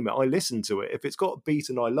 you name it, I listen to it. If it's got a beat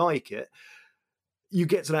and I like it, you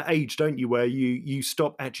get to that age, don't you, where you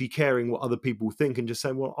stop actually caring what other people think and just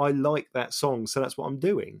say, well, I like that song, so that's what I'm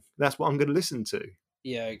doing. That's what I'm going to listen to.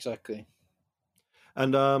 Yeah, exactly.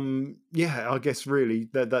 And I guess really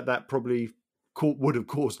that probably would have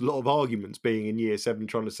caused a lot of arguments being in year 7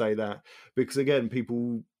 trying to say that, because again,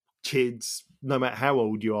 kids, no matter how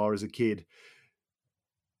old you are as a kid,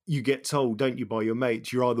 you get told, don't you, by your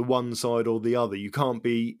mates, you're either one side or the other. You can't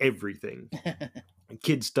be everything. And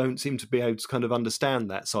kids don't seem to be able to kind of understand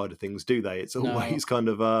that side of things, do they? It's always kind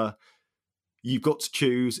of, you've got to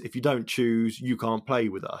choose. If you don't choose, you can't play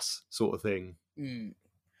with us, sort of thing.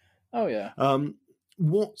 Oh, yeah.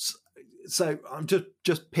 So I'm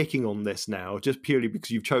just picking on this now, just purely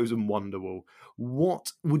because you've chosen Wonderwall.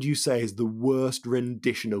 What would you say is the worst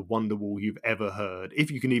rendition of Wonderwall you've ever heard,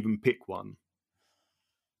 if you can even pick one?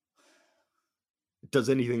 Does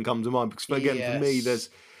anything come to mind? Because again, for me, there's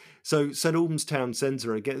so St Albans Town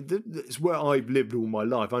Centre. Again, it's where I've lived all my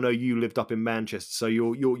life. I know you lived up in Manchester, so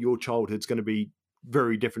your childhood's going to be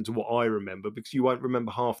very different to what I remember, because you won't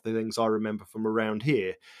remember half the things I remember from around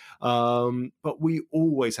here. But we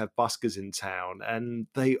always have buskers in town, and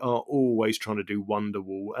they are always trying to do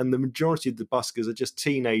Wonderwall. And the majority of the buskers are just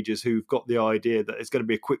teenagers who've got the idea that it's going to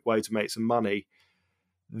be a quick way to make some money.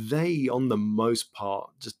 They, on the most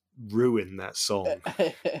part, just ruin that song.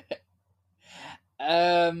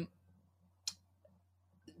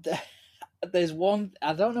 There's one,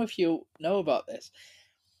 I don't know if you know about this.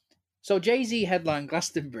 So Jay-Z headlined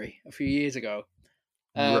Glastonbury a few years ago.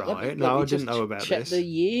 Right. No, I didn't know about this. The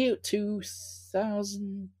year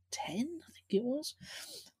 2010, I think it was.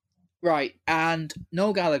 Right, and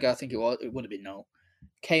Noel Gallagher, I think it would have been Noel,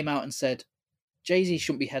 came out and said Jay-Z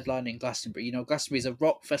shouldn't be headlining Glastonbury. You know, Glastonbury is a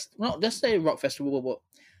rock festival, not necessarily a rock festival, but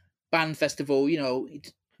band festival. You know,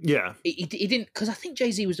 yeah. He didn't, because I think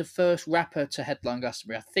Jay-Z was the first rapper to headline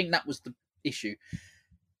Glastonbury. I think that was the issue.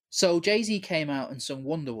 So Jay-Z came out and sung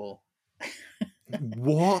Wonderwall.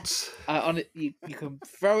 What? You can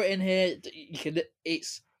throw it in here. You can.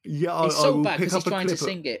 It's it's so bad because he's trying to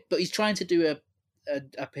sing it, but he's trying to do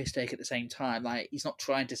a piss take at the same time. Like, he's not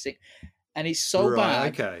trying to sing, and it's so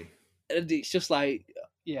bad. Okay. And it's just like,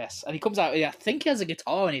 yes. And he comes out. I think he has a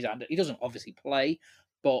guitar in his hand. He doesn't obviously play,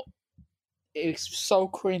 but it's so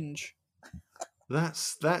cringe. That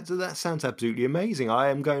sounds absolutely amazing. I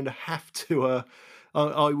am going to have to.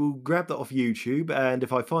 I will grab that off YouTube, and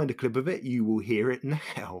if I find a clip of it, you will hear it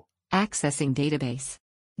now. Accessing database.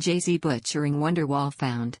 Jay-Z butchering Wonderwall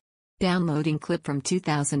found. Downloading clip from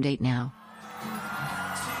 2008 now.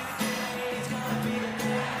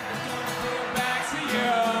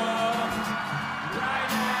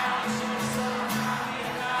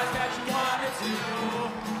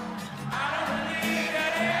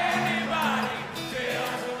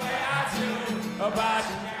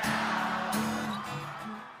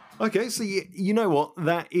 Okay, so you know what?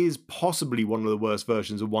 That is possibly one of the worst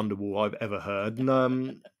versions of Wonderwall I've ever heard.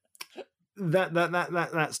 And,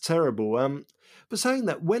 that's terrible. But saying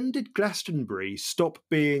that, when did Glastonbury stop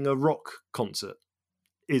being a rock concert?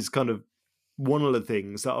 Is kind of one of the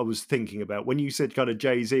things that I was thinking about. When you said kind of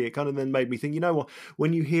Jay-Z, it kind of then made me think, you know what?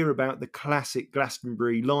 When you hear about the classic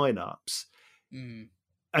Glastonbury lineups,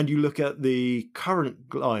 and you look at the current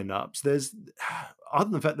lineups, there's, other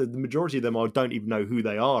than the fact that the majority of them I don't even know who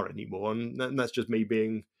they are anymore, and that's just me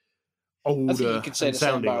being older. I think you could say and the same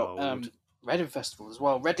sounding about old. Reading Festival as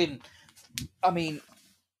well. Reading, I mean,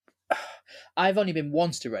 I've only been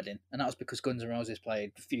once to Reading, and that was because Guns N' Roses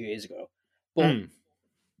played a few years ago. But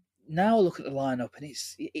now I look at the lineup, and it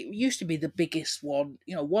used to be the biggest one,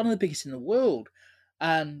 you know, one of the biggest in the world,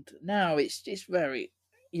 and now it's very,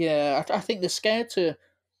 I think they're scared to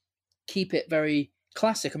keep it very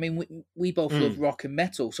classic. I mean, we both love rock and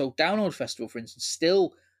metal, so Download Festival, for instance,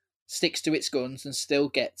 still sticks to its guns and still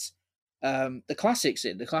gets the classics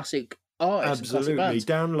in, the classic artists. Absolutely.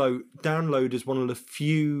 Download is one of the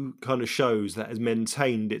few kind of shows that has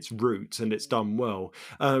maintained its roots, and it's done well.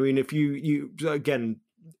 I mean, if you again,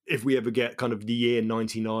 if we ever get kind of the year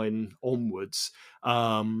 99 onwards,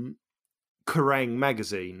 Kerrang!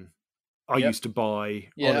 Magazine I used to buy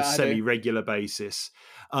on a semi-regular basis.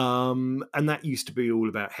 And that used to be all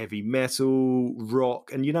about heavy metal,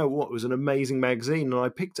 rock. And you know what? It was an amazing magazine. And I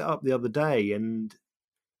picked it up the other day, and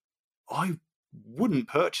I wouldn't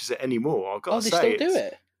purchase it anymore. I've got to say they still do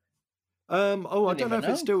it? I don't know if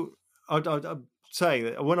it's still... I'm saying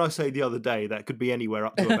that when I say the other day, that could be anywhere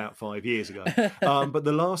up to about 5 years ago. But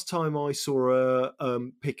the last time I saw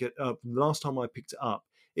picked it up,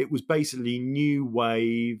 it was basically new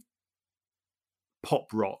wave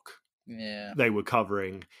pop rock they were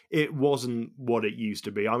covering. It wasn't what it used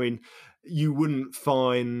to be. I mean, you wouldn't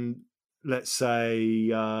find, let's say,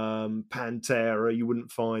 Pantera, you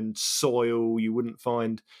wouldn't find Soil, you wouldn't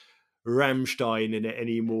find Rammstein in it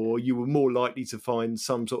anymore. You were more likely to find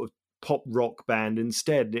some sort of pop rock band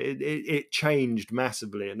instead. It changed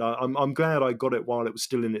massively, and I'm glad I got it while it was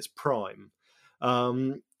still in its prime.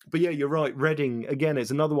 But yeah, you're right. Reading, again,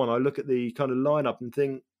 it's another one. I look at the kind of lineup and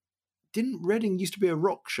think, didn't Reading used to be a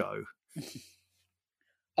rock show?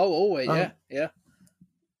 Always, yeah.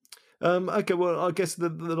 Okay, well, I guess the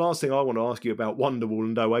last thing I want to ask you about Wonderwall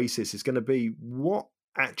and Oasis is going to be what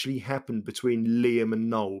actually happened between Liam and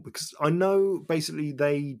Noel, because I know basically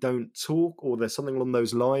they don't talk, or there's something along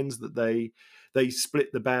those lines that they they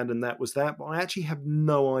split the band and that was that. But I actually have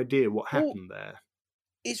no idea what happened there.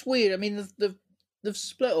 It's weird. I mean, they've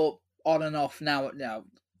split up on and off now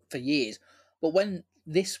for years. But when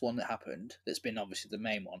this one that happened, that's been obviously the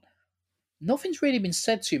main one, nothing's really been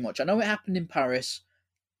said too much. I know it happened in Paris,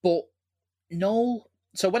 but Noel.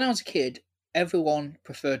 So when I was a kid, everyone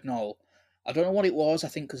preferred Noel. I don't know what it was. I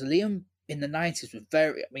think because Liam in the 90s was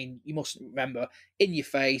very. I mean, you must remember, in your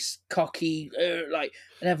face, cocky, like,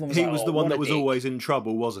 and everyone was. He like, was the one that was always in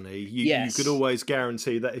trouble, wasn't he? You could always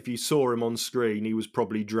guarantee that if you saw him on screen, he was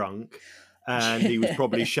probably drunk. And he was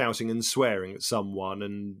probably shouting and swearing at someone,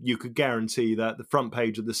 and you could guarantee that the front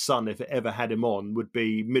page of the Sun, if it ever had him on, would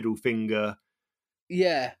be middle finger,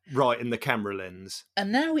 right in the camera lens.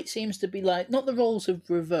 And now it seems to be like, not the roles have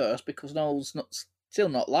reversed because Noel's still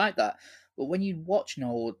not like that, but when you watch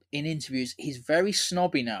Noel in interviews, he's very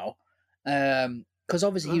snobby now, because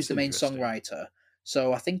obviously he was the main songwriter,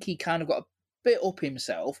 so I think he kind of got a bit up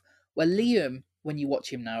himself. Where Liam, when you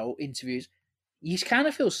watch him now interviews, you kind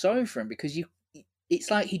of feel sorry for him because it's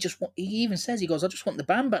like he even says, he goes, I just want the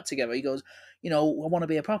band back together. He goes, I want to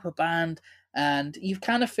be a proper band. And you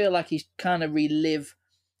kind of feel like he's kind of relive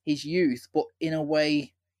his youth, but in a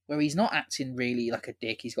way where he's not acting really like a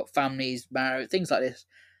dick. He's got family, he's married, things like this.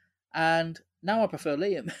 And now I prefer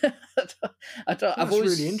Liam. That's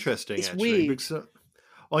really interesting, it's actually. Weird. Because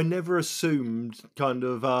I never assumed kind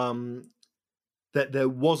of... that there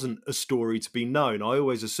wasn't a story to be known. I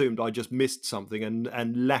always assumed I just missed something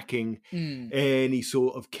and lacking any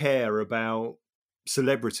sort of care about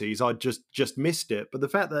celebrities, I just missed it. But the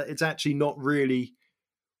fact that it's actually not really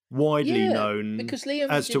widely known because Liam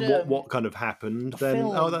as to what kind of happened, then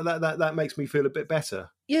that makes me feel a bit better.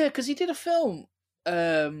 Yeah, because he did a film.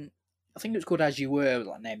 I think it was called As You Were,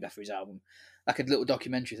 like named after his album, like a little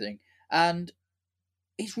documentary thing, and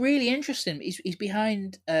it's really interesting. He's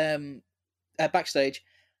behind. Backstage,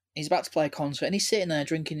 he's about to play a concert, and he's sitting there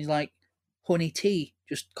drinking his like honey tea,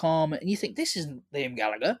 just calm. And you think this isn't Liam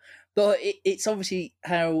Gallagher, but it's obviously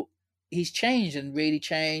how he's changed and really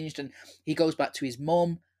changed. And he goes back to his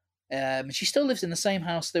mum, and she still lives in the same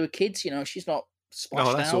house. They were kids, she's not splashed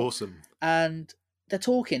out. Oh, that's awesome. And they're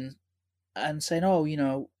talking and saying, "Oh,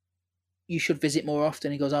 you should visit more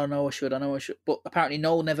often." He goes, "Oh no, I should. But apparently,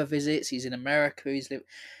 Noel never visits. He's in America.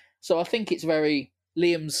 So I think it's very.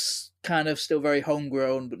 Liam's kind of still very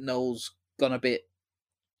homegrown, but Noel's gone a bit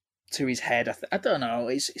to his head. I don't know.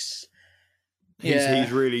 He's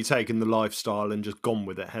really taken the lifestyle and just gone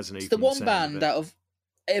with it, hasn't he? It's the one band out of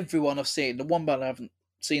everyone I've seen, the one band I haven't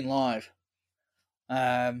seen live.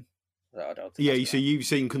 I don't think so you've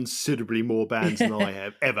seen considerably more bands than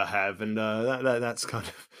I ever have, and that's kind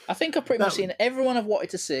of... I think I've pretty much seen everyone I've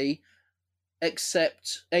wanted to see,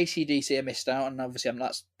 except AC/DC I missed out, and obviously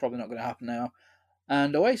that's probably not going to happen now.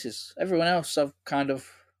 And Oasis. Everyone else I've kind of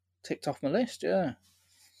ticked off my list, yeah.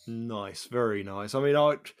 Nice, very nice. I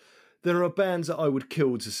mean, there are bands that I would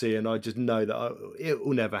kill to see, and I just know that it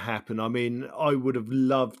will never happen. I mean, I would have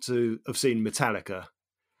loved to have seen Metallica.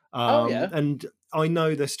 And I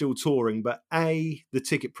know they're still touring, but the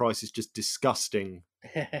ticket price is just disgusting.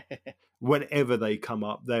 Whenever they come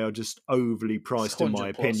up, they are just overly priced, in my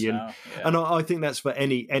opinion. Yeah. And I think that's for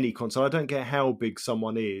any concert. I don't care how big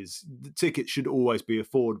someone is. The tickets should always be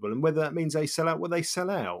affordable. And whether that means they sell out, well, they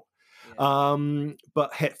sell out. Yeah.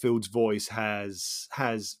 But Hetfield's voice has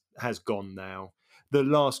gone now. The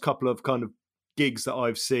last couple of kind of gigs that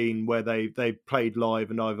I've seen where they played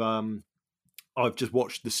live, and I've just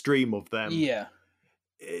watched the stream of them. Yeah.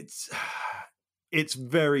 It's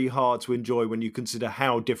very hard to enjoy when you consider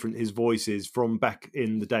how different his voice is from back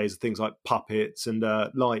in the days of things like Puppets and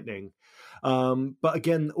Lightning. But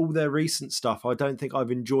again, all their recent stuff, I don't think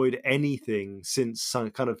I've enjoyed anything since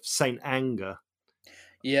some kind of Saint Anger.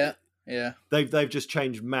 Yeah. They've just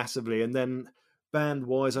changed massively. And then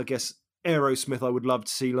band-wise, I guess Aerosmith I would love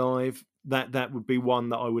to see live. That would be one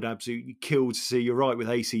that I would absolutely kill to see. You're right with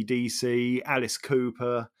AC/DC, Alice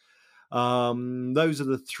Cooper. Those are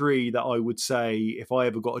the three that I would say if I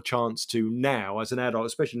ever got a chance to now as an adult,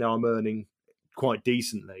 especially now I'm earning quite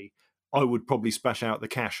decently, I would probably splash out the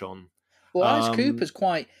cash on. Well, Alice Cooper's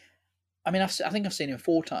quite... I mean, I think I've seen him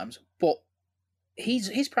 4 times, but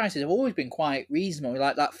his prices have always been quite reasonable,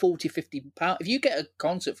 like that 40, 50 pounds. If you get a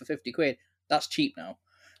concert for 50 quid, that's cheap now.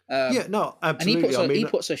 Yeah, no, absolutely. And he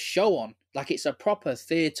puts a show on, like it's a proper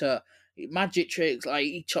theatre, magic tricks, like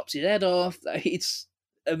he chops his head off. It's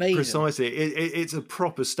amazing. Precisely, it's a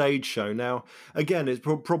proper stage show. Now, again, it's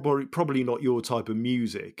probably not your type of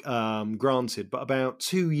music, granted. But about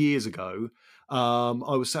 2 years ago, I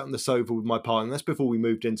was sat on the sofa with my partner. And that's before we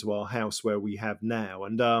moved into our house where we have now,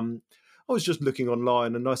 and I was just looking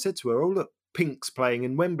online, and I said to her, "Oh look, Pink's playing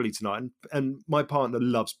in Wembley tonight, and my partner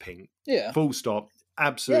loves Pink. Yeah. Full stop.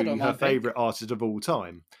 Absolutely her favourite artist of all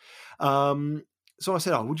time. So I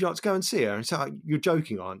said, "Oh, would you like to go and see her?" And so, "You're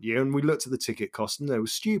joking, aren't you?" And we looked at the ticket cost, and there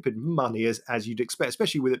was stupid money as you'd expect,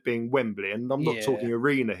 especially with it being Wembley. And I'm not talking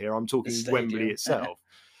arena here; I'm talking Wembley itself.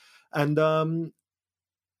 And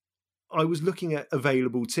I was looking at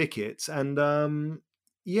available tickets, and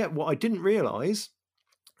what I didn't realise,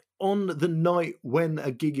 on the night when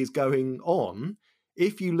a gig is going on,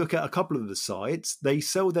 if you look at a couple of the sites, they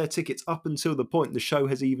sell their tickets up until the point the show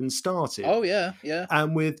has even started. Oh yeah, yeah.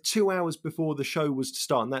 And with 2 hours before the show was to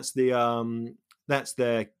start, and that's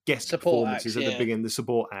their guest performances at the beginning, the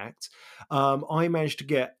support act. I managed to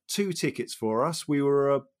get 2 tickets for us. We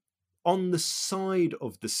were on the side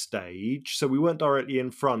of the stage, so we weren't directly in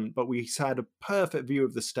front, but we had a perfect view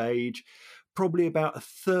of the stage, probably about a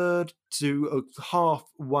third to a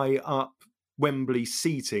halfway up Wembley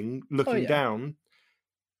seating, looking down.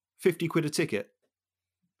 50 quid a ticket.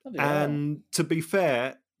 And to be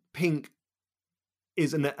fair, Pink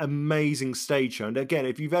is an amazing stage show. And again,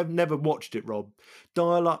 if you've never watched it, Rob,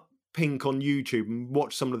 dial up Pink on YouTube and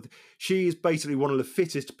watch some of she is basically one of the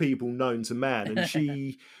fittest people known to man, and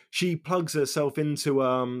she plugs herself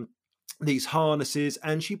into these harnesses,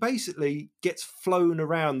 and she basically gets flown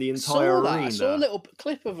around the entire arena. I saw a little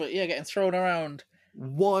clip of it, getting thrown around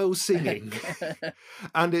while singing.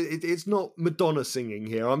 And it's not Madonna singing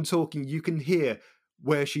here. I'm talking, you can hear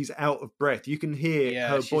where she's out of breath. You can hear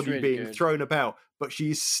her body really being thrown about, but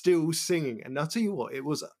she's still singing. And I'll tell you what, it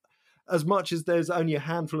was, as much as there's only a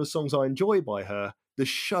handful of songs I enjoy by her, the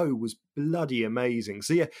show was bloody amazing.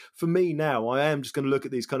 So for me now, I am just going to look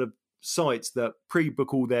at these kind of sites that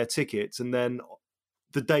pre-book all their tickets, and then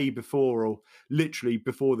the day before, or literally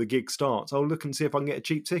before the gig starts, I'll look and see if I can get a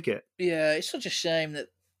cheap ticket. Yeah, it's such a shame that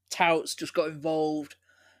touts just got involved.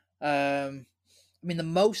 I mean, the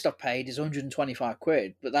most I've paid is 125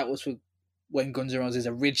 quid, but that was for when Guns N' Roses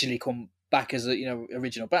originally come back as a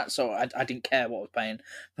original band, so I didn't care what I was paying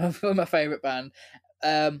for my favourite band.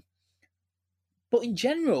 But in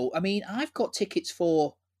general, I mean, I've got tickets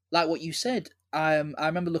for, like what you said, I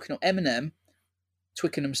remember looking up Eminem,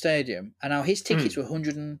 Twickenham Stadium, and now his tickets were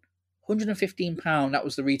 £115. That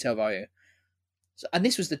was the retail value. So, and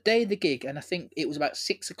this was the day of the gig, and I think it was about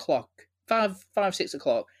 6 o'clock, 6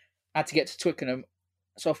 o'clock. I had to get to Twickenham,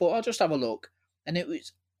 so I thought I'll just have a look. And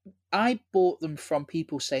I bought them from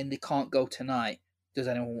people saying they can't go tonight. Does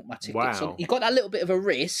anyone want my ticket? Wow. So you got that little bit of a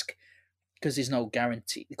risk because there's no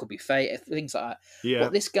guarantee. It could be fate, things like that. Yeah.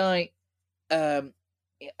 But this guy,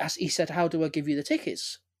 he said, "How do I give you the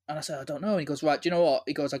tickets?" And I said, "I don't know." And he goes, "Right, do you know what?"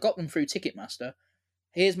 He goes, "I got them through Ticketmaster.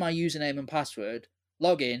 Here's my username and password.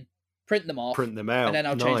 Log in, print them off, print them out, and then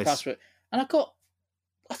I'll change the password." And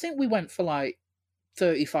I think we went for like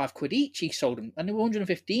 35 quid each. He sold them, and they were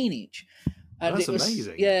 115 each. And that's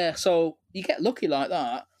amazing. Yeah, so you get lucky like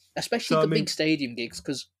that, especially big stadium gigs,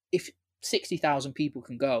 because if 60,000 people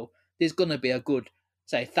can go, there's going to be a good,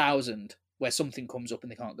 say, 1,000 where something comes up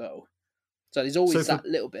and they can't go. So there's always that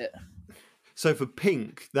little bit. So for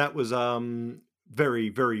Pink, that was very,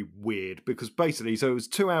 very weird, because basically, so it was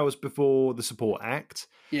 2 hours before the support act.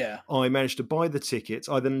 Yeah. I managed to buy the tickets.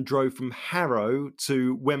 I then drove from Harrow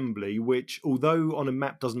to Wembley, which, although on a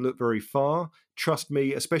map doesn't look very far, trust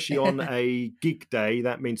me, especially on a gig day,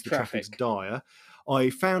 that means the traffic's dire. I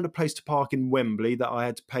found a place to park in Wembley that I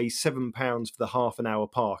had to pay £7 for the half an hour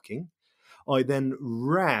parking. I then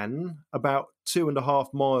ran about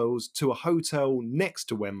 2.5 miles to a hotel next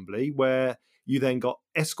to Wembley, where you then got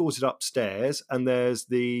escorted upstairs, and there's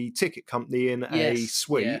the ticket company in a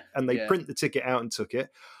suite, and they print the ticket out and took it.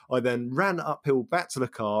 I then ran uphill back to the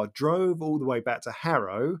car, drove all the way back to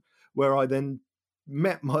Harrow, where I then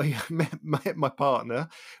met my partner.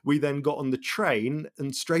 We then got on the train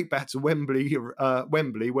and straight back to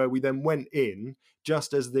Wembley, where we then went in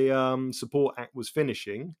just as the support act was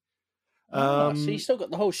finishing. So you still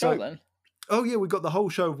got the whole show then? Oh yeah, we got the whole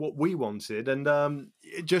show of what we wanted, and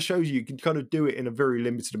it just shows you can kind of do it in a very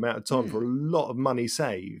limited amount of time for a lot of money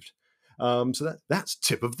saved. So that's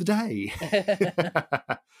tip of the day.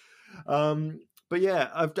 But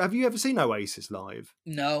yeah, have you ever seen Oasis live?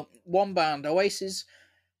 No, one band, Oasis,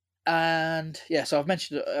 and so I've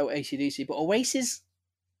mentioned AC/DC, but Oasis,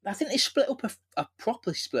 I think they split up,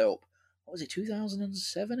 properly split up. What was it,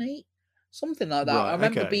 2007, 8? Something like that. Right, I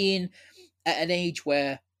remember being at an age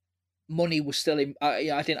where money was still in. I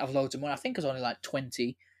didn't have loads of money. I think I was only like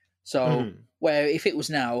 20. So where if it was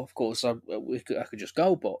now, of course, I could just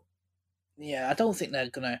go. But yeah, I don't think they're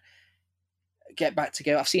gonna get back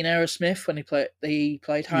together. I've seen Aerosmith when they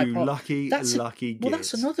played Hyde Park. Lucky git. Well,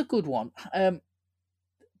 that's another good one.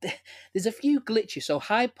 there's a few glitches. So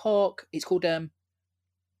Hyde Park, it's called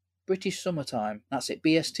British Summertime. That's it.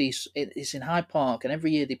 BST. It's in Hyde Park, and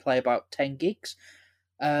every year they play about 10 gigs.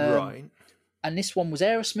 Right. And this one was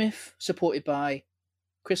Aerosmith, supported by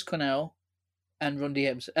Chris Cornell and Run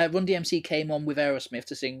DMC. Run DMC came on with Aerosmith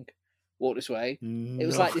to sing "Walk This Way." It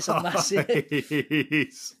was like this massive.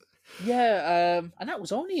 Yeah, and that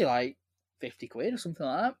was only like 50 quid or something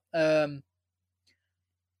like that.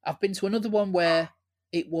 I've been to another one where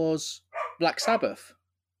it was Black Sabbath,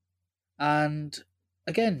 and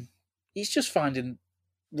again, it's just finding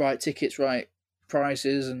right tickets, right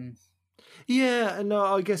prices, and yeah, and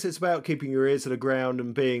I guess it's about keeping your ears to the ground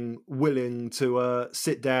and being willing to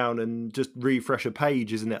sit down and just refresh a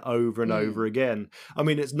page, isn't it, over and over again. I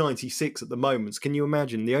mean, it's 96 at the moment. So can you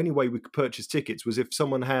imagine? The only way we could purchase tickets was if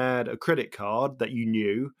someone had a credit card that you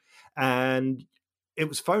knew, and it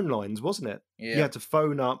was phone lines, wasn't it? Yeah. You had to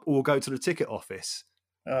phone up or go to the ticket office.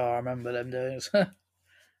 Oh, I remember them days.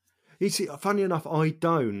 You see, funny enough, I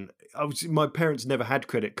don't. My parents never had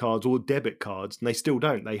credit cards or debit cards, and they still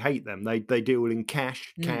don't. They hate them. They deal in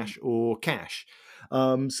cash, or cash.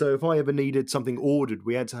 So if I ever needed something ordered,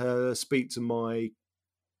 we had to speak to my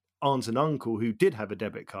aunt and uncle who did have a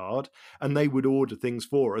debit card, and they would order things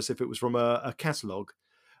for us if it was from a catalogue.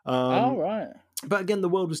 Oh, right. But again, the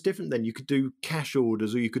world was different then. You could do cash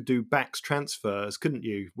orders, or you could do BACS transfers, couldn't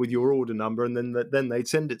you, with your order number, and then they'd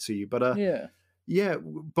send it to you. But yeah,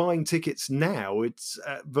 buying tickets now, it's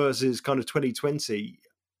versus kind of 2020.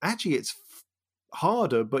 Actually, it's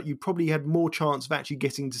harder, but you probably had more chance of actually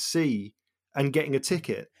getting to see and getting a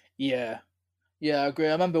ticket. Yeah, I agree.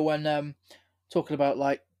 I remember when talking about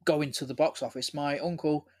like going to the box office. My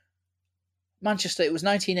uncle, Manchester, it was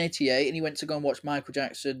 1988, and he went to go and watch Michael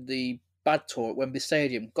Jackson, the Bad Tour at Wembley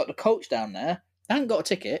Stadium. Got the coach down there, hadn't got a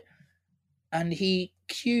ticket, and he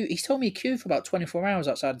told me he queued for about 24 hours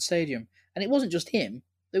outside the stadium. And it wasn't just him.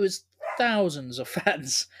 There was thousands of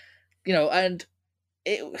fans, and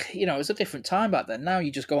it was a different time back then. Now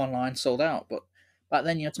you just go online, sold out. But back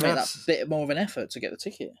then you had to make that bit more of an effort to get the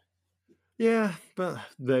ticket. Yeah, but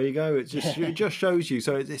there you go. It just shows you.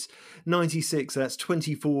 So it's 96. That's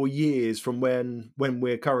 24 years from when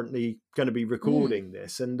we're currently going to be recording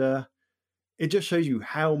this, and it just shows you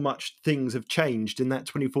how much things have changed in that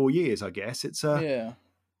 24 years. I guess it's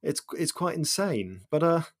it's quite insane.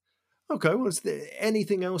 But okay, well, is there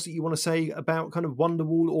anything else that you want to say about kind of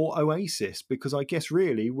Wonderwall or Oasis? Because I guess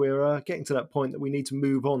really we're getting to that point that we need to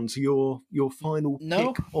move on to your final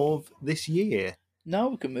pick of this year. No,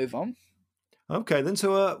 we can move on. Okay, then.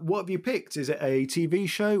 So what have you picked? Is it a TV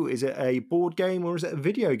show? Is it a board game? Or is it a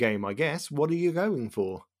video game, I guess? What are you going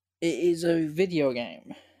for? It is a video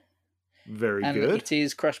game. Very good. And it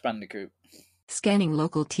is Crash Bandicoot. Scanning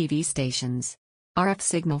local TV stations. RF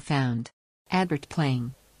signal found. Advert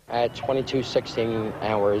playing. At 22:16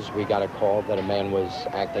 hours, we got a call that a man was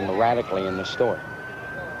acting erratically in the store.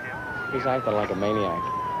 He's acting like a maniac.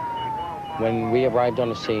 When we arrived on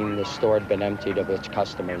the scene, the store had been emptied of its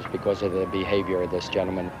customers because of the behavior of this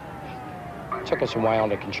gentleman. It took us a while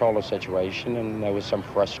to control the situation, and there was some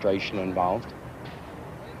frustration involved.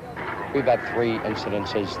 We've had 3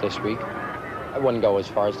 incidences this week. I wouldn't go as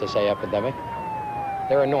far as to say epidemic.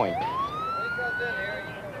 They're annoying.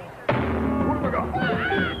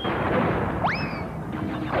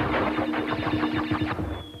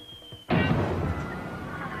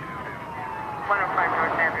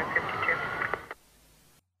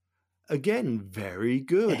 Again, very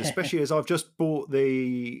good, especially as I've just bought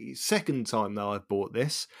the second time that I've bought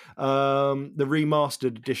this, the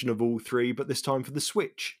remastered edition of all 3, but this time for the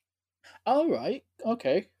Switch. Oh, right.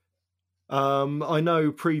 Okay. I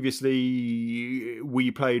know previously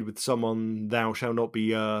we played with someone, Thou Shall Not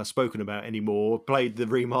Be Spoken About Anymore, played the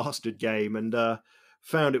remastered game and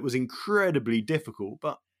found it was incredibly difficult,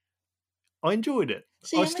 but I enjoyed it.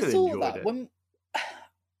 See, I still enjoyed it. When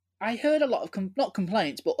I heard a lot of, not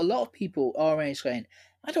complaints, but a lot of people our age saying,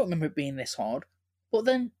 I don't remember it being this hard. But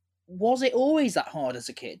then, was it always that hard as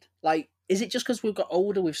a kid? Like, is it just because we've got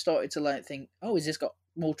older, we've started to like think, oh, is this got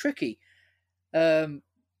more tricky? I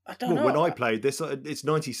don't know. When I played this, it's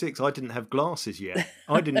 96. I didn't have glasses yet.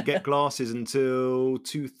 I didn't get glasses until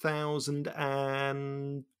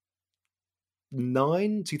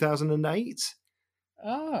 2009, 2008.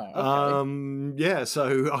 Oh, okay. Yeah,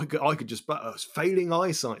 so I could just, but I was failing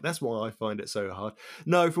eyesight. That's why I find it so hard.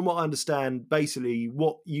 No, from what I understand, basically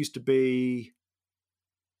what used to be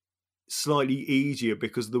slightly easier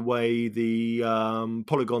because of the way the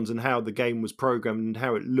polygons and how the game was programmed and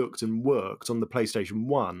how it looked and worked on the PlayStation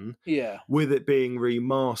 1. Yeah. With it being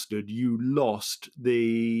remastered, you lost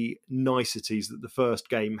the niceties that the first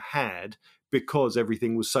game had because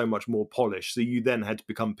everything was so much more polished. So you then had to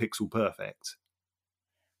become pixel perfect.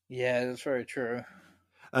 Yeah, that's very true.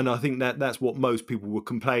 And I think that's what most people were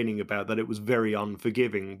complaining about, that it was very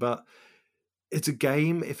unforgiving. But it's a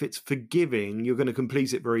game. If it's forgiving, you're going to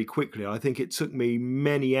complete it very quickly. I think it took me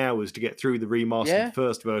many hours to get through the remastered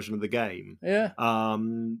first version of the game. Yeah.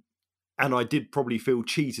 And I did probably feel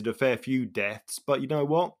cheated a fair few deaths, but you know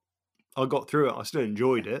what? I got through it. I still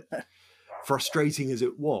enjoyed it. Frustrating as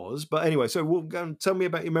it was. But anyway, so tell me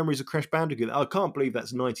about your memories of Crash Bandicoot. I can't believe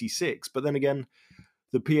that's 96, but then again,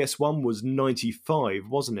 the PS1 was 95,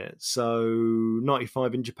 wasn't it? So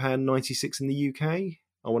 95 in Japan, 96 in the UK,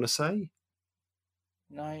 I want to say.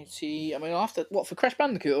 90. I mean, after what, for Crash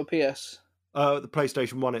Bandicoot or PS? The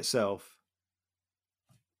PlayStation 1 itself.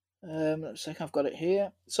 Let's see, I've got it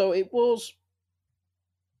here. So it was.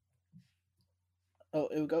 Oh,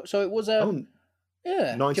 here we go. So it was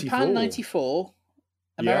 94. Japan 94,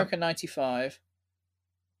 America 95,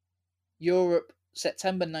 Europe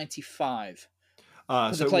September 95.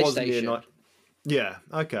 So the it PlayStation. wasn't yeah,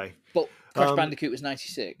 okay. But Crash Bandicoot was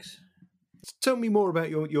 96. Tell me more about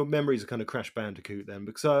your memories of kind of Crash Bandicoot then,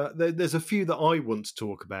 because there's a few that I want to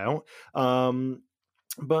talk about.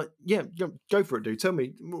 But yeah, go for it, dude. Tell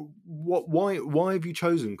me why have you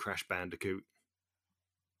chosen Crash Bandicoot?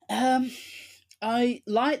 I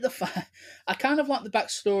like I kind of like the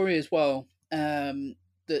backstory as well.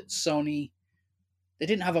 That Sony, they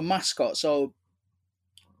didn't have a mascot, so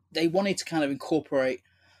they wanted to kind of incorporate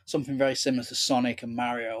something very similar to Sonic and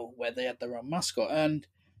Mario, where they had their own mascot, and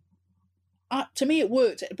to me it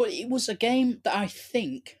worked. But it was a game that I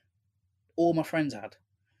think all my friends had.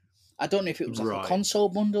 I don't know if it was like a console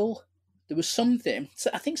bundle. There was something,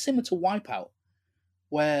 I think, similar to Wipeout,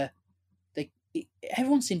 where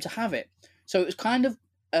everyone seemed to have it. So it was kind of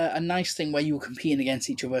a nice thing where you were competing against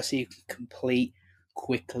each other, so you can complete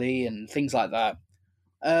quickly and things like that.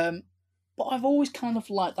 But I've always kind of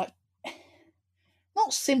liked that,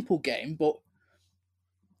 not simple game, but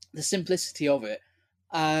the simplicity of it.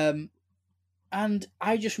 And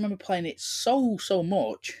I just remember playing it so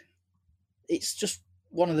much. It's just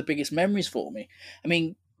one of the biggest memories for me. I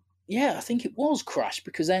mean, yeah, I think it was Crash,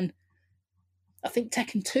 because then I think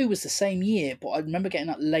Tekken 2 was the same year, but I remember getting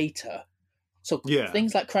that later. So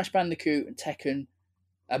things like Crash Bandicoot and Tekken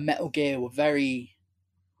and Metal Gear were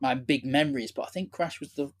my big memories, but I think Crash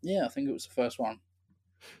was I think it was the first one.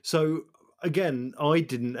 So again, I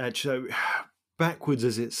didn't actually, backwards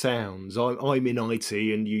as it sounds, I'm in IT,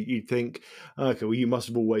 and you'd think, okay, well, you must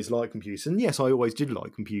have always liked computers. And yes, I always did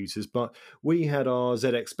like computers, but we had our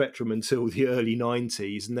ZX Spectrum until the early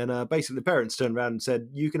 90s, and then basically the parents turned around and said,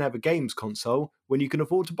 you can have a games console when you can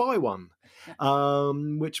afford to buy one.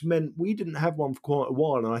 Which meant we didn't have one for quite a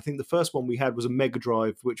while, and I think the first one we had was a Mega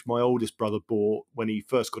Drive, which my oldest brother bought when he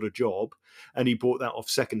first got a job, and he bought that off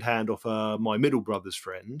second hand off my middle brother's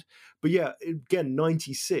friend. But yeah, again,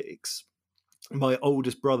 96, my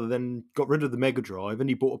oldest brother then got rid of the Mega Drive and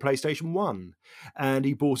he bought a PlayStation 1, and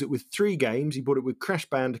he bought it with 3 games. He bought it with Crash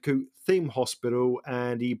Bandicoot, Theme Hospital,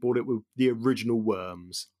 and he bought it with the original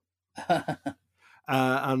Worms.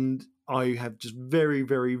 And I have just very,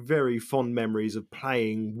 very, very fond memories of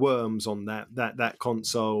playing Worms on that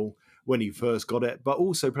console when he first got it, but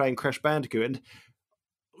also playing Crash Bandicoot. And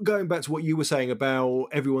going back to what you were saying about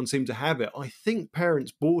everyone seemed to have it, I think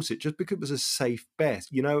parents bought it just because it was a safe bet.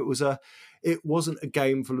 You know, it wasn't a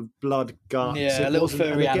game full of blood, guts. Yeah, a little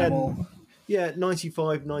furry animal. Yeah,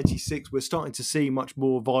 95, 96, we're starting to see much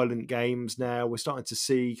more violent games now. We're starting to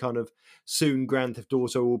see kind of soon Grand Theft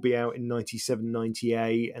Auto will be out in 97,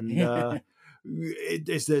 98, and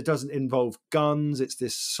it doesn't involve guns. It's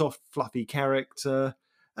this soft, fluffy character.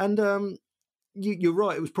 And you're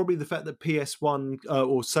right, it was probably the fact that PS1,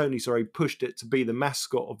 or Sony, pushed it to be the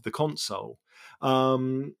mascot of the console.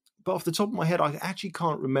 But off the top of my head, I actually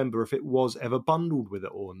can't remember if it was ever bundled with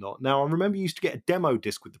it or not. Now, I remember you used to get a demo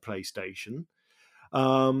disc with the PlayStation.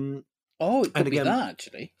 It could be that,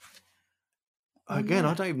 actually. Again,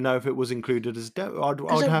 I don't even know if it was included as demo.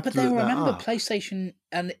 I'd have to look that up. I remember PlayStation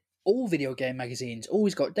and all video game magazines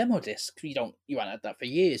always got demo discs. You haven't had that for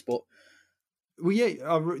years, but... Well, yeah,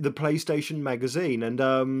 the PlayStation magazine,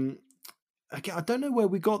 and... Again, I don't know where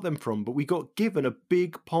we got them from, but we got given a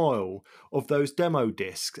big pile of those demo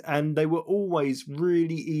discs, and they were always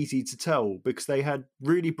really easy to tell because they had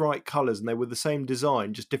really bright colours and they were the same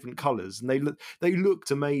design, just different colours, and they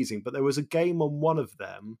looked amazing. But there was a game on one of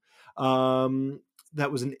them.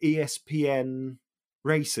 that was an ESPN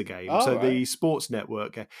racer game, Oh, so right. the sports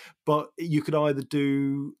network game. But you could either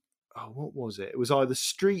do, what was it? It was either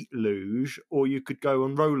street luge or you could go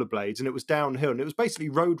on rollerblades, and it was downhill, and it was basically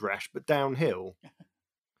Road Rash but downhill.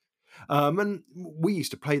 And we used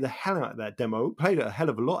to play the hell out of that demo. Played it a hell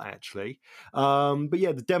of a lot, actually. But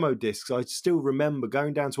yeah, the demo discs. I still remember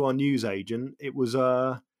going down to our newsagent. It was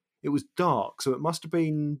dark, so it must have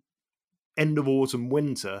been end of autumn,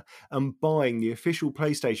 winter, and buying the official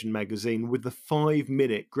PlayStation magazine with the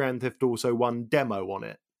 5-minute Grand Theft Auto 1 demo on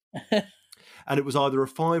it. And it was either a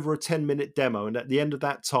 5 or a 10-minute demo, and at the end of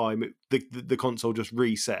that time, the console just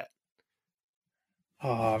reset.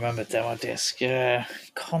 Oh, I remember demo disc. Yeah,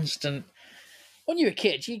 constant. When you were a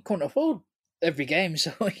kid, you couldn't afford every game,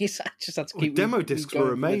 so you just had to keep. Demo discs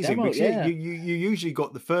were amazing demo, because you usually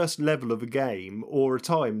got the first level of a game or a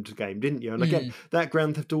timed game, didn't you? And again, that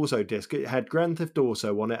Grand Theft Auto disc, it had Grand Theft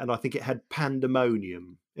Auto on it, and I think it had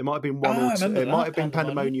Pandemonium. It might have been one or two. It might have been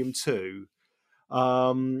Pandemonium 2,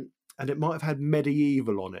 and it might have had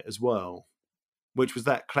Medieval on it as well, which was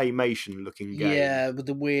that claymation-looking game. Yeah, with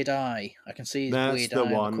the weird eye. I can see his weird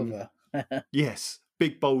eye on the cover. Yes,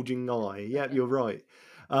 big bulging eye. Yeah, you're right.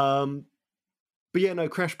 But yeah, no,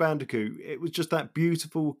 Crash Bandicoot, it was just that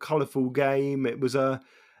beautiful, colourful game. It was,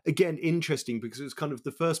 again, interesting because it was kind of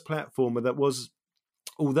the first platformer that was,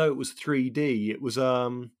 although it was 3D, it was,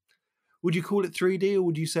 would you call it 3D or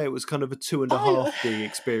would you say it was kind of a 2.5D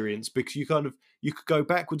experience? Because you could go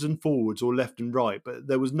backwards and forwards or left and right, but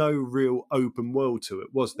there was no real open world to it,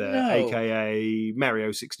 was there? No. AKA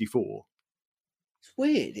Mario 64. It's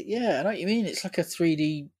weird. Yeah, I know what you mean. It's like a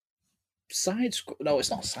 3D side scroll. No,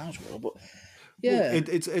 it's not a side scroll, but yeah. Well,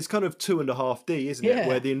 it's kind of 2.5D, isn't it?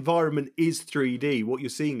 Where the environment is 3D. What you're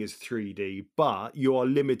seeing is 3D, but you are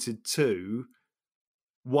limited to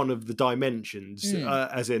one of the dimensions,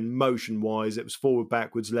 as in motion-wise, it was forward,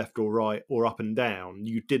 backwards, left or right, or up and down.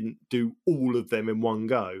 You didn't do all of them in one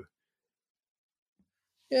go.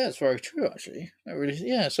 Yeah, it's very true, actually. That really,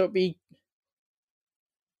 yeah, so it'd be...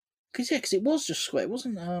 Because it was just square. It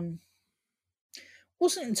wasn't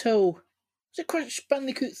until... Was it Crash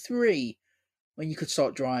Bandicoot 3 when you could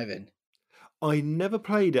start driving? I never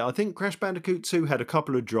played it. I think Crash Bandicoot 2 had a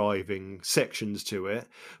couple of driving sections to it,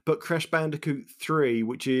 but Crash Bandicoot 3,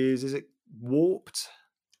 which is it Warped?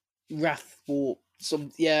 Wrath Warp,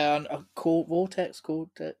 Vortex.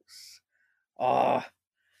 But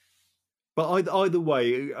either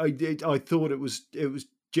way, I thought it was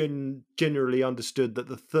generally understood that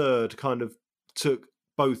the third kind of took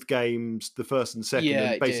both games, the first and second,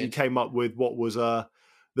 and basically came up with what was the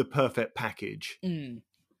perfect package.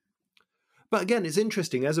 But again, it's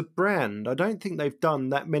interesting. As a brand, I don't think they've done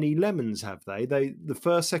that many lemons, have they? The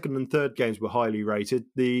first, second, and third games were highly rated.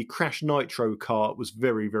 The Crash Nitro Kart was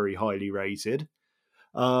very, very highly rated.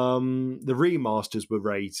 The remasters were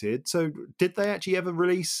rated. So did they actually ever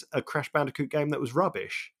release a Crash Bandicoot game that was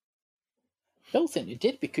rubbish? I don't think they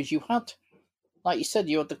did, because you had, like you said,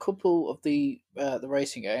 you had the couple of the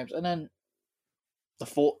racing games, and then the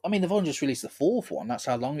fourth. I mean, they've only just released the fourth one. That's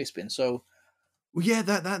how long it's been. So. Well, yeah,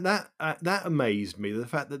 that amazed me. The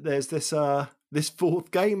fact that there's this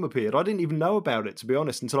fourth game appeared. I didn't even know about it, to be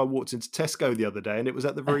honest, until I walked into Tesco the other day, and it was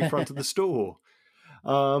at the very front of the store.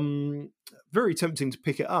 Very tempting to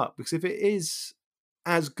pick it up, because if it is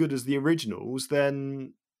as good as the originals,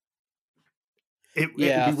 then it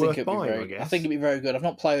would be worth buying, I guess. I think it'd be very good. I've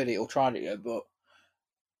not played it or tried it yet, but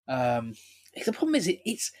the problem is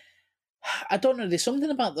it's. I don't know. There's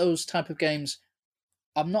something about those type of games.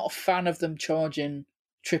 I'm not a fan of them charging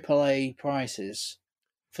AAA prices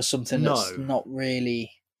for something that's not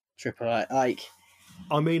really AAA. Like,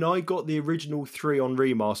 I mean, I got the original 3 on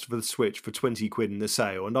remaster for the Switch for 20 quid in the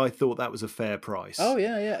sale, and I thought that was a fair price. Oh,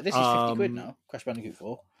 yeah. This is 50 quid now, Crash Bandicoot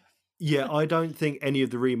 4. Yeah, I don't think any of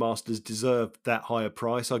the remasters deserved that higher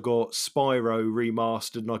price. I got Spyro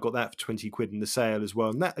remastered, and I got that for 20 quid in the sale as well.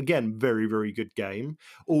 And that, again, very, very good game.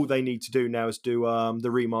 All they need to do now is do the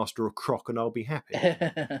remaster of Croc, and I'll be happy.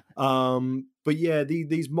 But yeah,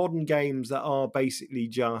 these modern games that are basically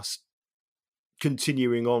just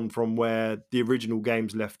continuing on from where the original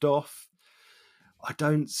games left off, I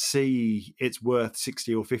don't see it's worth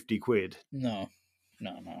 60 or 50 quid. No.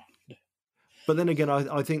 But then again,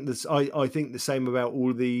 I think I think the same about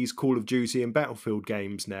all these Call of Duty and Battlefield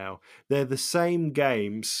games now. They're the same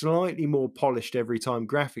game, slightly more polished every time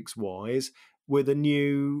graphics-wise, with a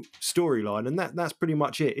new storyline. And that's pretty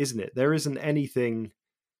much it, isn't it? There isn't anything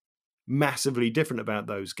massively different about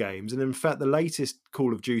those games. And in fact, the latest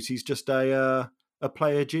Call of Duty is just a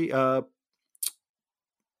player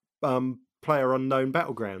Player Unknown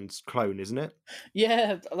Battlegrounds clone, isn't it?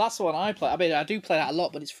 Yeah, that's the one I play. I mean, I do play that a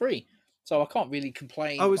lot, but it's free, so I can't really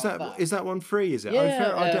complain. Oh, is about that one free? Is it? Yeah,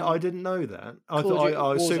 oh, fair. I didn't know that. I thought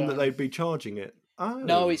I assumed that they'd be charging it. Oh.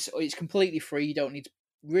 No, it's completely free. You don't need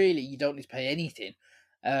to pay anything.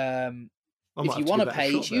 If you want to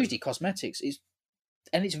pay, it's usually cosmetics. It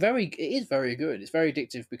is very good. It's very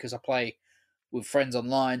addictive because I play with friends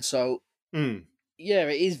online. So yeah,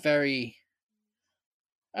 it is very.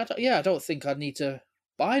 I don't think I'd need to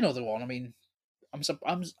buy another one. I mean,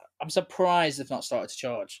 I'm surprised they've not started to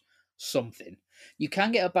charge something. You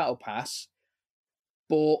can get a battle pass,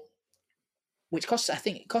 but which costs, I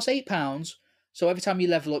think it costs £8. So every time you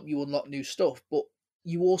level up, you unlock new stuff, but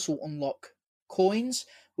you also unlock coins,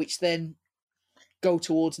 which then go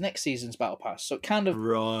towards next season's battle pass. So it kind of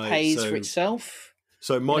pays for itself.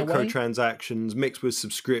 So microtransactions mixed with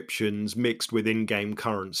subscriptions, mixed with in-game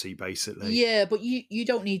currency, basically. Yeah, but you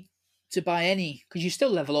don't need to buy any, because you still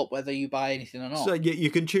level up whether you buy anything or not. So you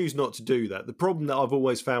can choose not to do that. The problem that I've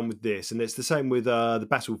always found with this, and it's the same with the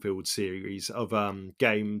Battlefield series of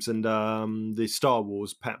games and the Star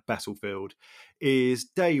Wars Battlefield, is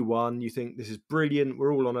day one, you think this is brilliant,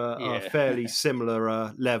 we're all on a fairly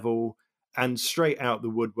similar level, and straight out the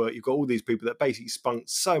woodwork, you've got all these people that basically spunk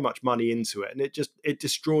so much money into it, and it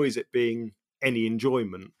destroys it being any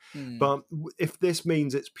enjoyment. But if this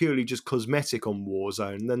means it's purely just cosmetic on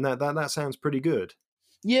Warzone, then that sounds pretty good.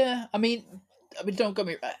 Yeah, I mean, don't get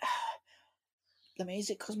me. Is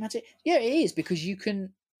it cosmetic? Yeah, it is, because you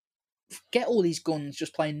can get all these guns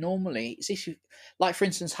just playing normally. It's issue, like for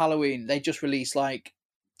instance, Halloween. They just released like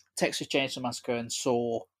Texas Chainsaw Massacre and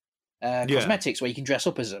Saw cosmetics where you can dress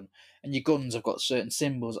up as them, and your guns have got certain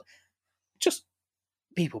symbols. Just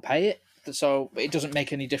people pay it, so it doesn't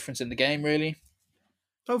make any difference in the game really.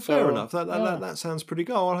 Oh, fair enough. That sounds pretty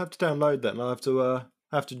good. I'll have to download that, and I'll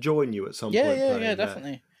have to join you at some point. Yeah,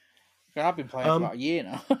 definitely. I've been playing for about a year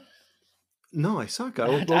now. Nice. Okay.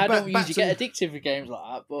 Well, I don't usually get addicted with games like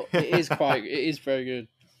that, but it is very good.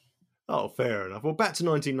 Oh, fair enough. Well, back to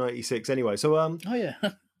 1996 anyway. So, oh yeah.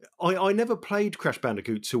 I never played Crash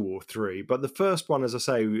Bandicoot 2 or 3, but the first one, as I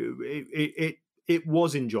say, it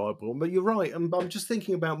was enjoyable. But you're right. I'm just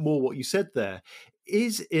thinking about more what you said there.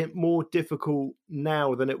 Is it more difficult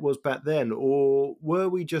now than it was back then? Or were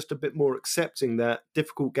we just a bit more accepting that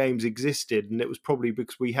difficult games existed, and it was probably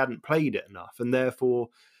because we hadn't played it enough, and therefore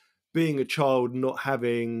being a child, not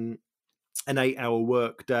having an 8-hour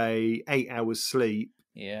work day, 8 hours sleep,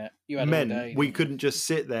 you had meant all day. We couldn't just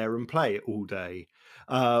sit there and play it all day.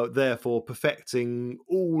 Therefore perfecting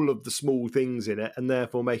all of the small things in it, and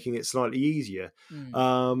therefore making it slightly easier.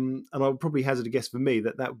 And I would probably hazard a guess for me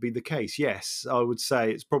that would be the case. Yes, I would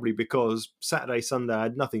say it's probably because Saturday, Sunday I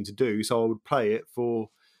had nothing to do, so I would play it for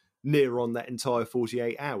near on that entire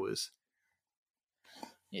 48 hours.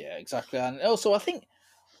 Yeah, exactly. And also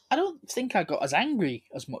I don't think I got as angry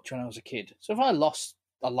as much when I was a kid. So if I lost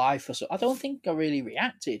a life or so, I don't think I really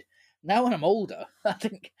reacted. Now when I'm older, I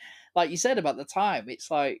think, like you said about the time,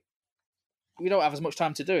 it's like we don't have as much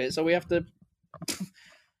time to do it, so we have to.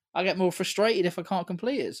 I get more frustrated if I can't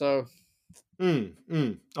complete it. So. No,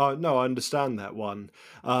 I understand that one.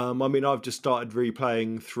 I mean, I've just started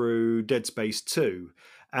replaying through Dead Space 2,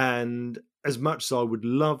 and as much as I would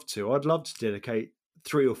love to, I'd love to dedicate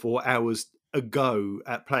 3 or 4 hours a go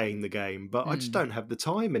at playing the game, but I just don't have the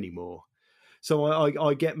time anymore. So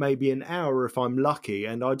I get maybe an hour if I'm lucky,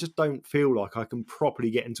 and I just don't feel like I can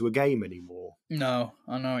properly get into a game anymore. No,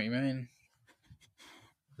 I know what you mean.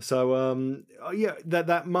 So yeah,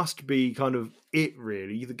 that must be kind of it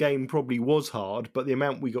really. The game probably was hard, but the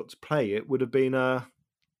amount we got to play it would have been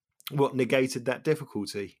what negated that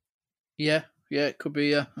difficulty. Yeah, it could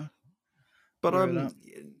be. But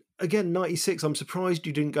again, 96, I'm surprised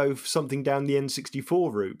you didn't go for something down the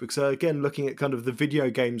N64 route, because again, looking at kind of the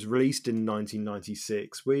video games released in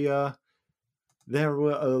 1996, there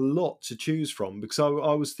were a lot to choose from, because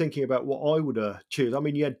I was thinking about what I would choose. I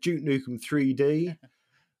mean, you had Duke Nukem 3D,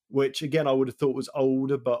 which again I would have thought was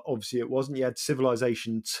older, but obviously it wasn't. You had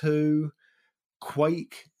Civilization 2,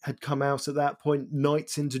 Quake had come out at that point,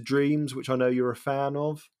 Nights into Dreams, which I know you're a fan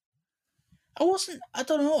of. I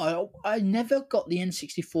don't know. I never got the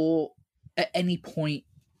N64 at any point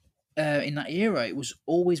in that era. It was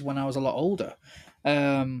always when I was a lot older.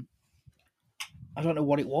 I don't know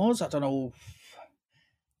what it was. I don't know.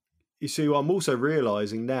 You see, I'm also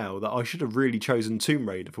realising now that I should have really chosen Tomb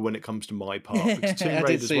Raider for when it comes to my part, because Tomb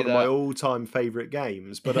Raider is one of my all-time favourite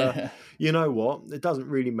games. But you know what? It doesn't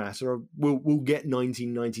really matter. We'll get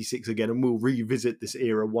 1996 again, and we'll revisit this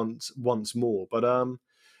era once more. But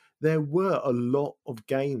there were a lot of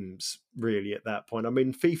games really at that point. I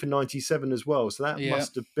mean, FIFA 97 as well. So that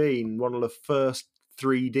must have been one of the first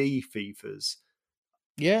 3D FIFAs.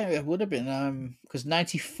 Yeah, it would have been, because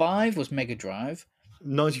 95 was Mega Drive.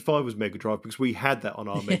 95 was Mega Drive because we had that on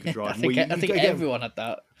our Mega Drive. I think everyone had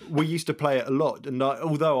that. We used to play it a lot, and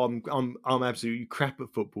although I'm absolutely crap at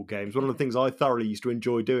football games, one of the things I thoroughly used to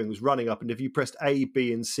enjoy doing was running up, and if you pressed A,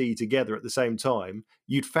 B, and C together at the same time,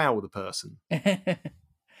 you'd foul the person,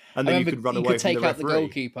 and then you could run away from the referee. You could take out the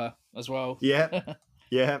goalkeeper as well. Yeah.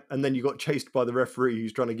 Yeah, and then you got chased by the referee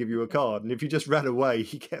who's trying to give you a card, and if you just ran away,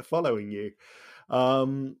 he kept following you.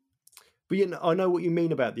 But I know what you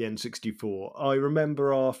mean about the N64. I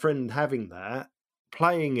remember our friend having that,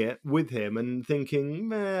 playing it with him and thinking,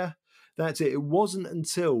 that's it. It wasn't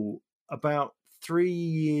until about 3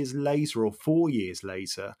 years later or 4 years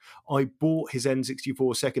later, I bought his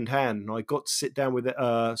N64 secondhand, and I got to sit down with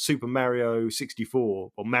Super Mario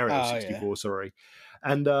 64, or Mario 64, sorry.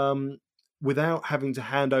 And without having to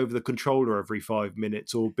hand over the controller every 5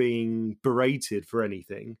 minutes or being berated for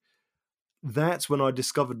anything, that's when I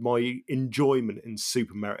discovered my enjoyment in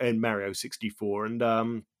Mario 64,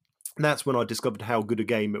 and that's when I discovered how good a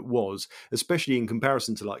game it was, especially in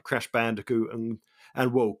comparison to like Crash Bandicoot and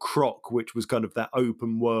Croc, which was kind of that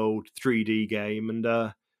open world 3D game. And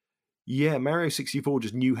Mario 64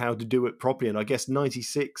 just knew how to do it properly, and I guess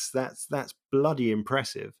 96, that's bloody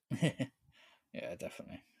impressive. Yeah,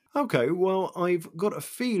 definitely. Okay, well, I've got a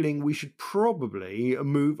feeling we should probably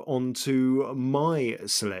move on to my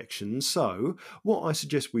selection. So, what I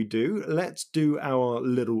suggest we do, let's do our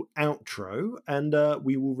little outro, and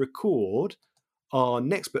we will record our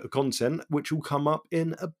next bit of content, which will come up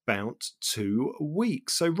in about 2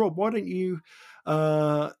 weeks. So, Rob, why don't you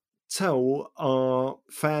tell our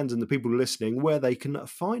fans and the people listening where they can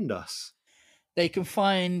find us? They can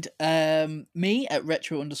find me at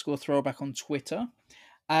retro_throwback on Twitter.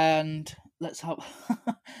 And let's have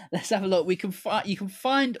a look. You can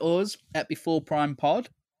find us at Before Prime Pod,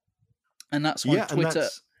 and that's on Twitter,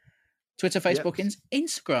 Facebook, and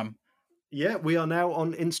Instagram. Yeah, we are now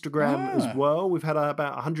on Instagram as well. We've had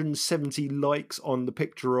about 170 likes on the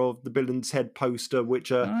picture of the Bill and Ted poster, which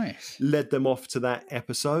led them off to that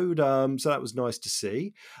episode. So that was nice to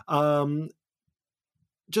see.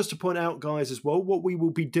 Just to point out, guys, as well, what we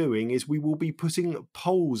will be doing is we will be putting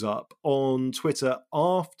polls up on Twitter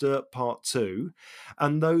after part 2,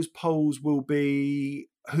 and those polls will be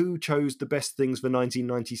who chose the best things for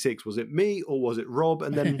 1996. Was it me or was it Rob?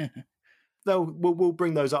 And then we'll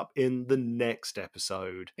bring those up in the next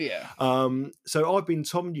episode. Yeah. So I've been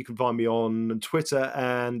Tom. You can find me on Twitter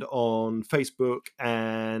and on Facebook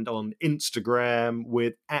and on Instagram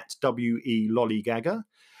with @WELollygagger.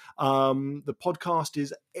 The podcast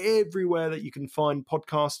is everywhere that you can find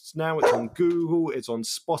podcasts now. It's on Google, it's on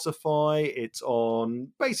Spotify, it's on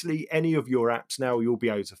basically any of your apps now. You'll be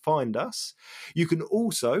able to find us. You can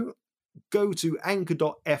also go to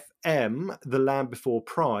anchor.fm, The Land Before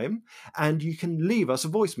Prime, and you can leave us a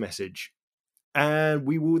voice message. And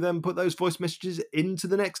we will then put those voice messages into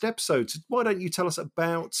the next episode. So why don't you tell us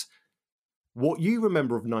about what you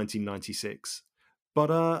remember of 1996?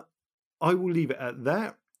 But I will leave it at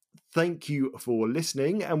that. Thank you for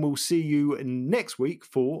listening, and we'll see you next week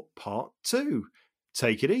for part 2.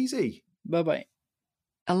 Take it easy. Bye-bye.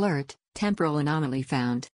 Alert, temporal anomaly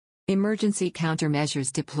found. Emergency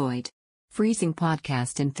countermeasures deployed. Freezing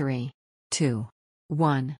podcast in 3, 2,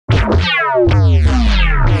 1.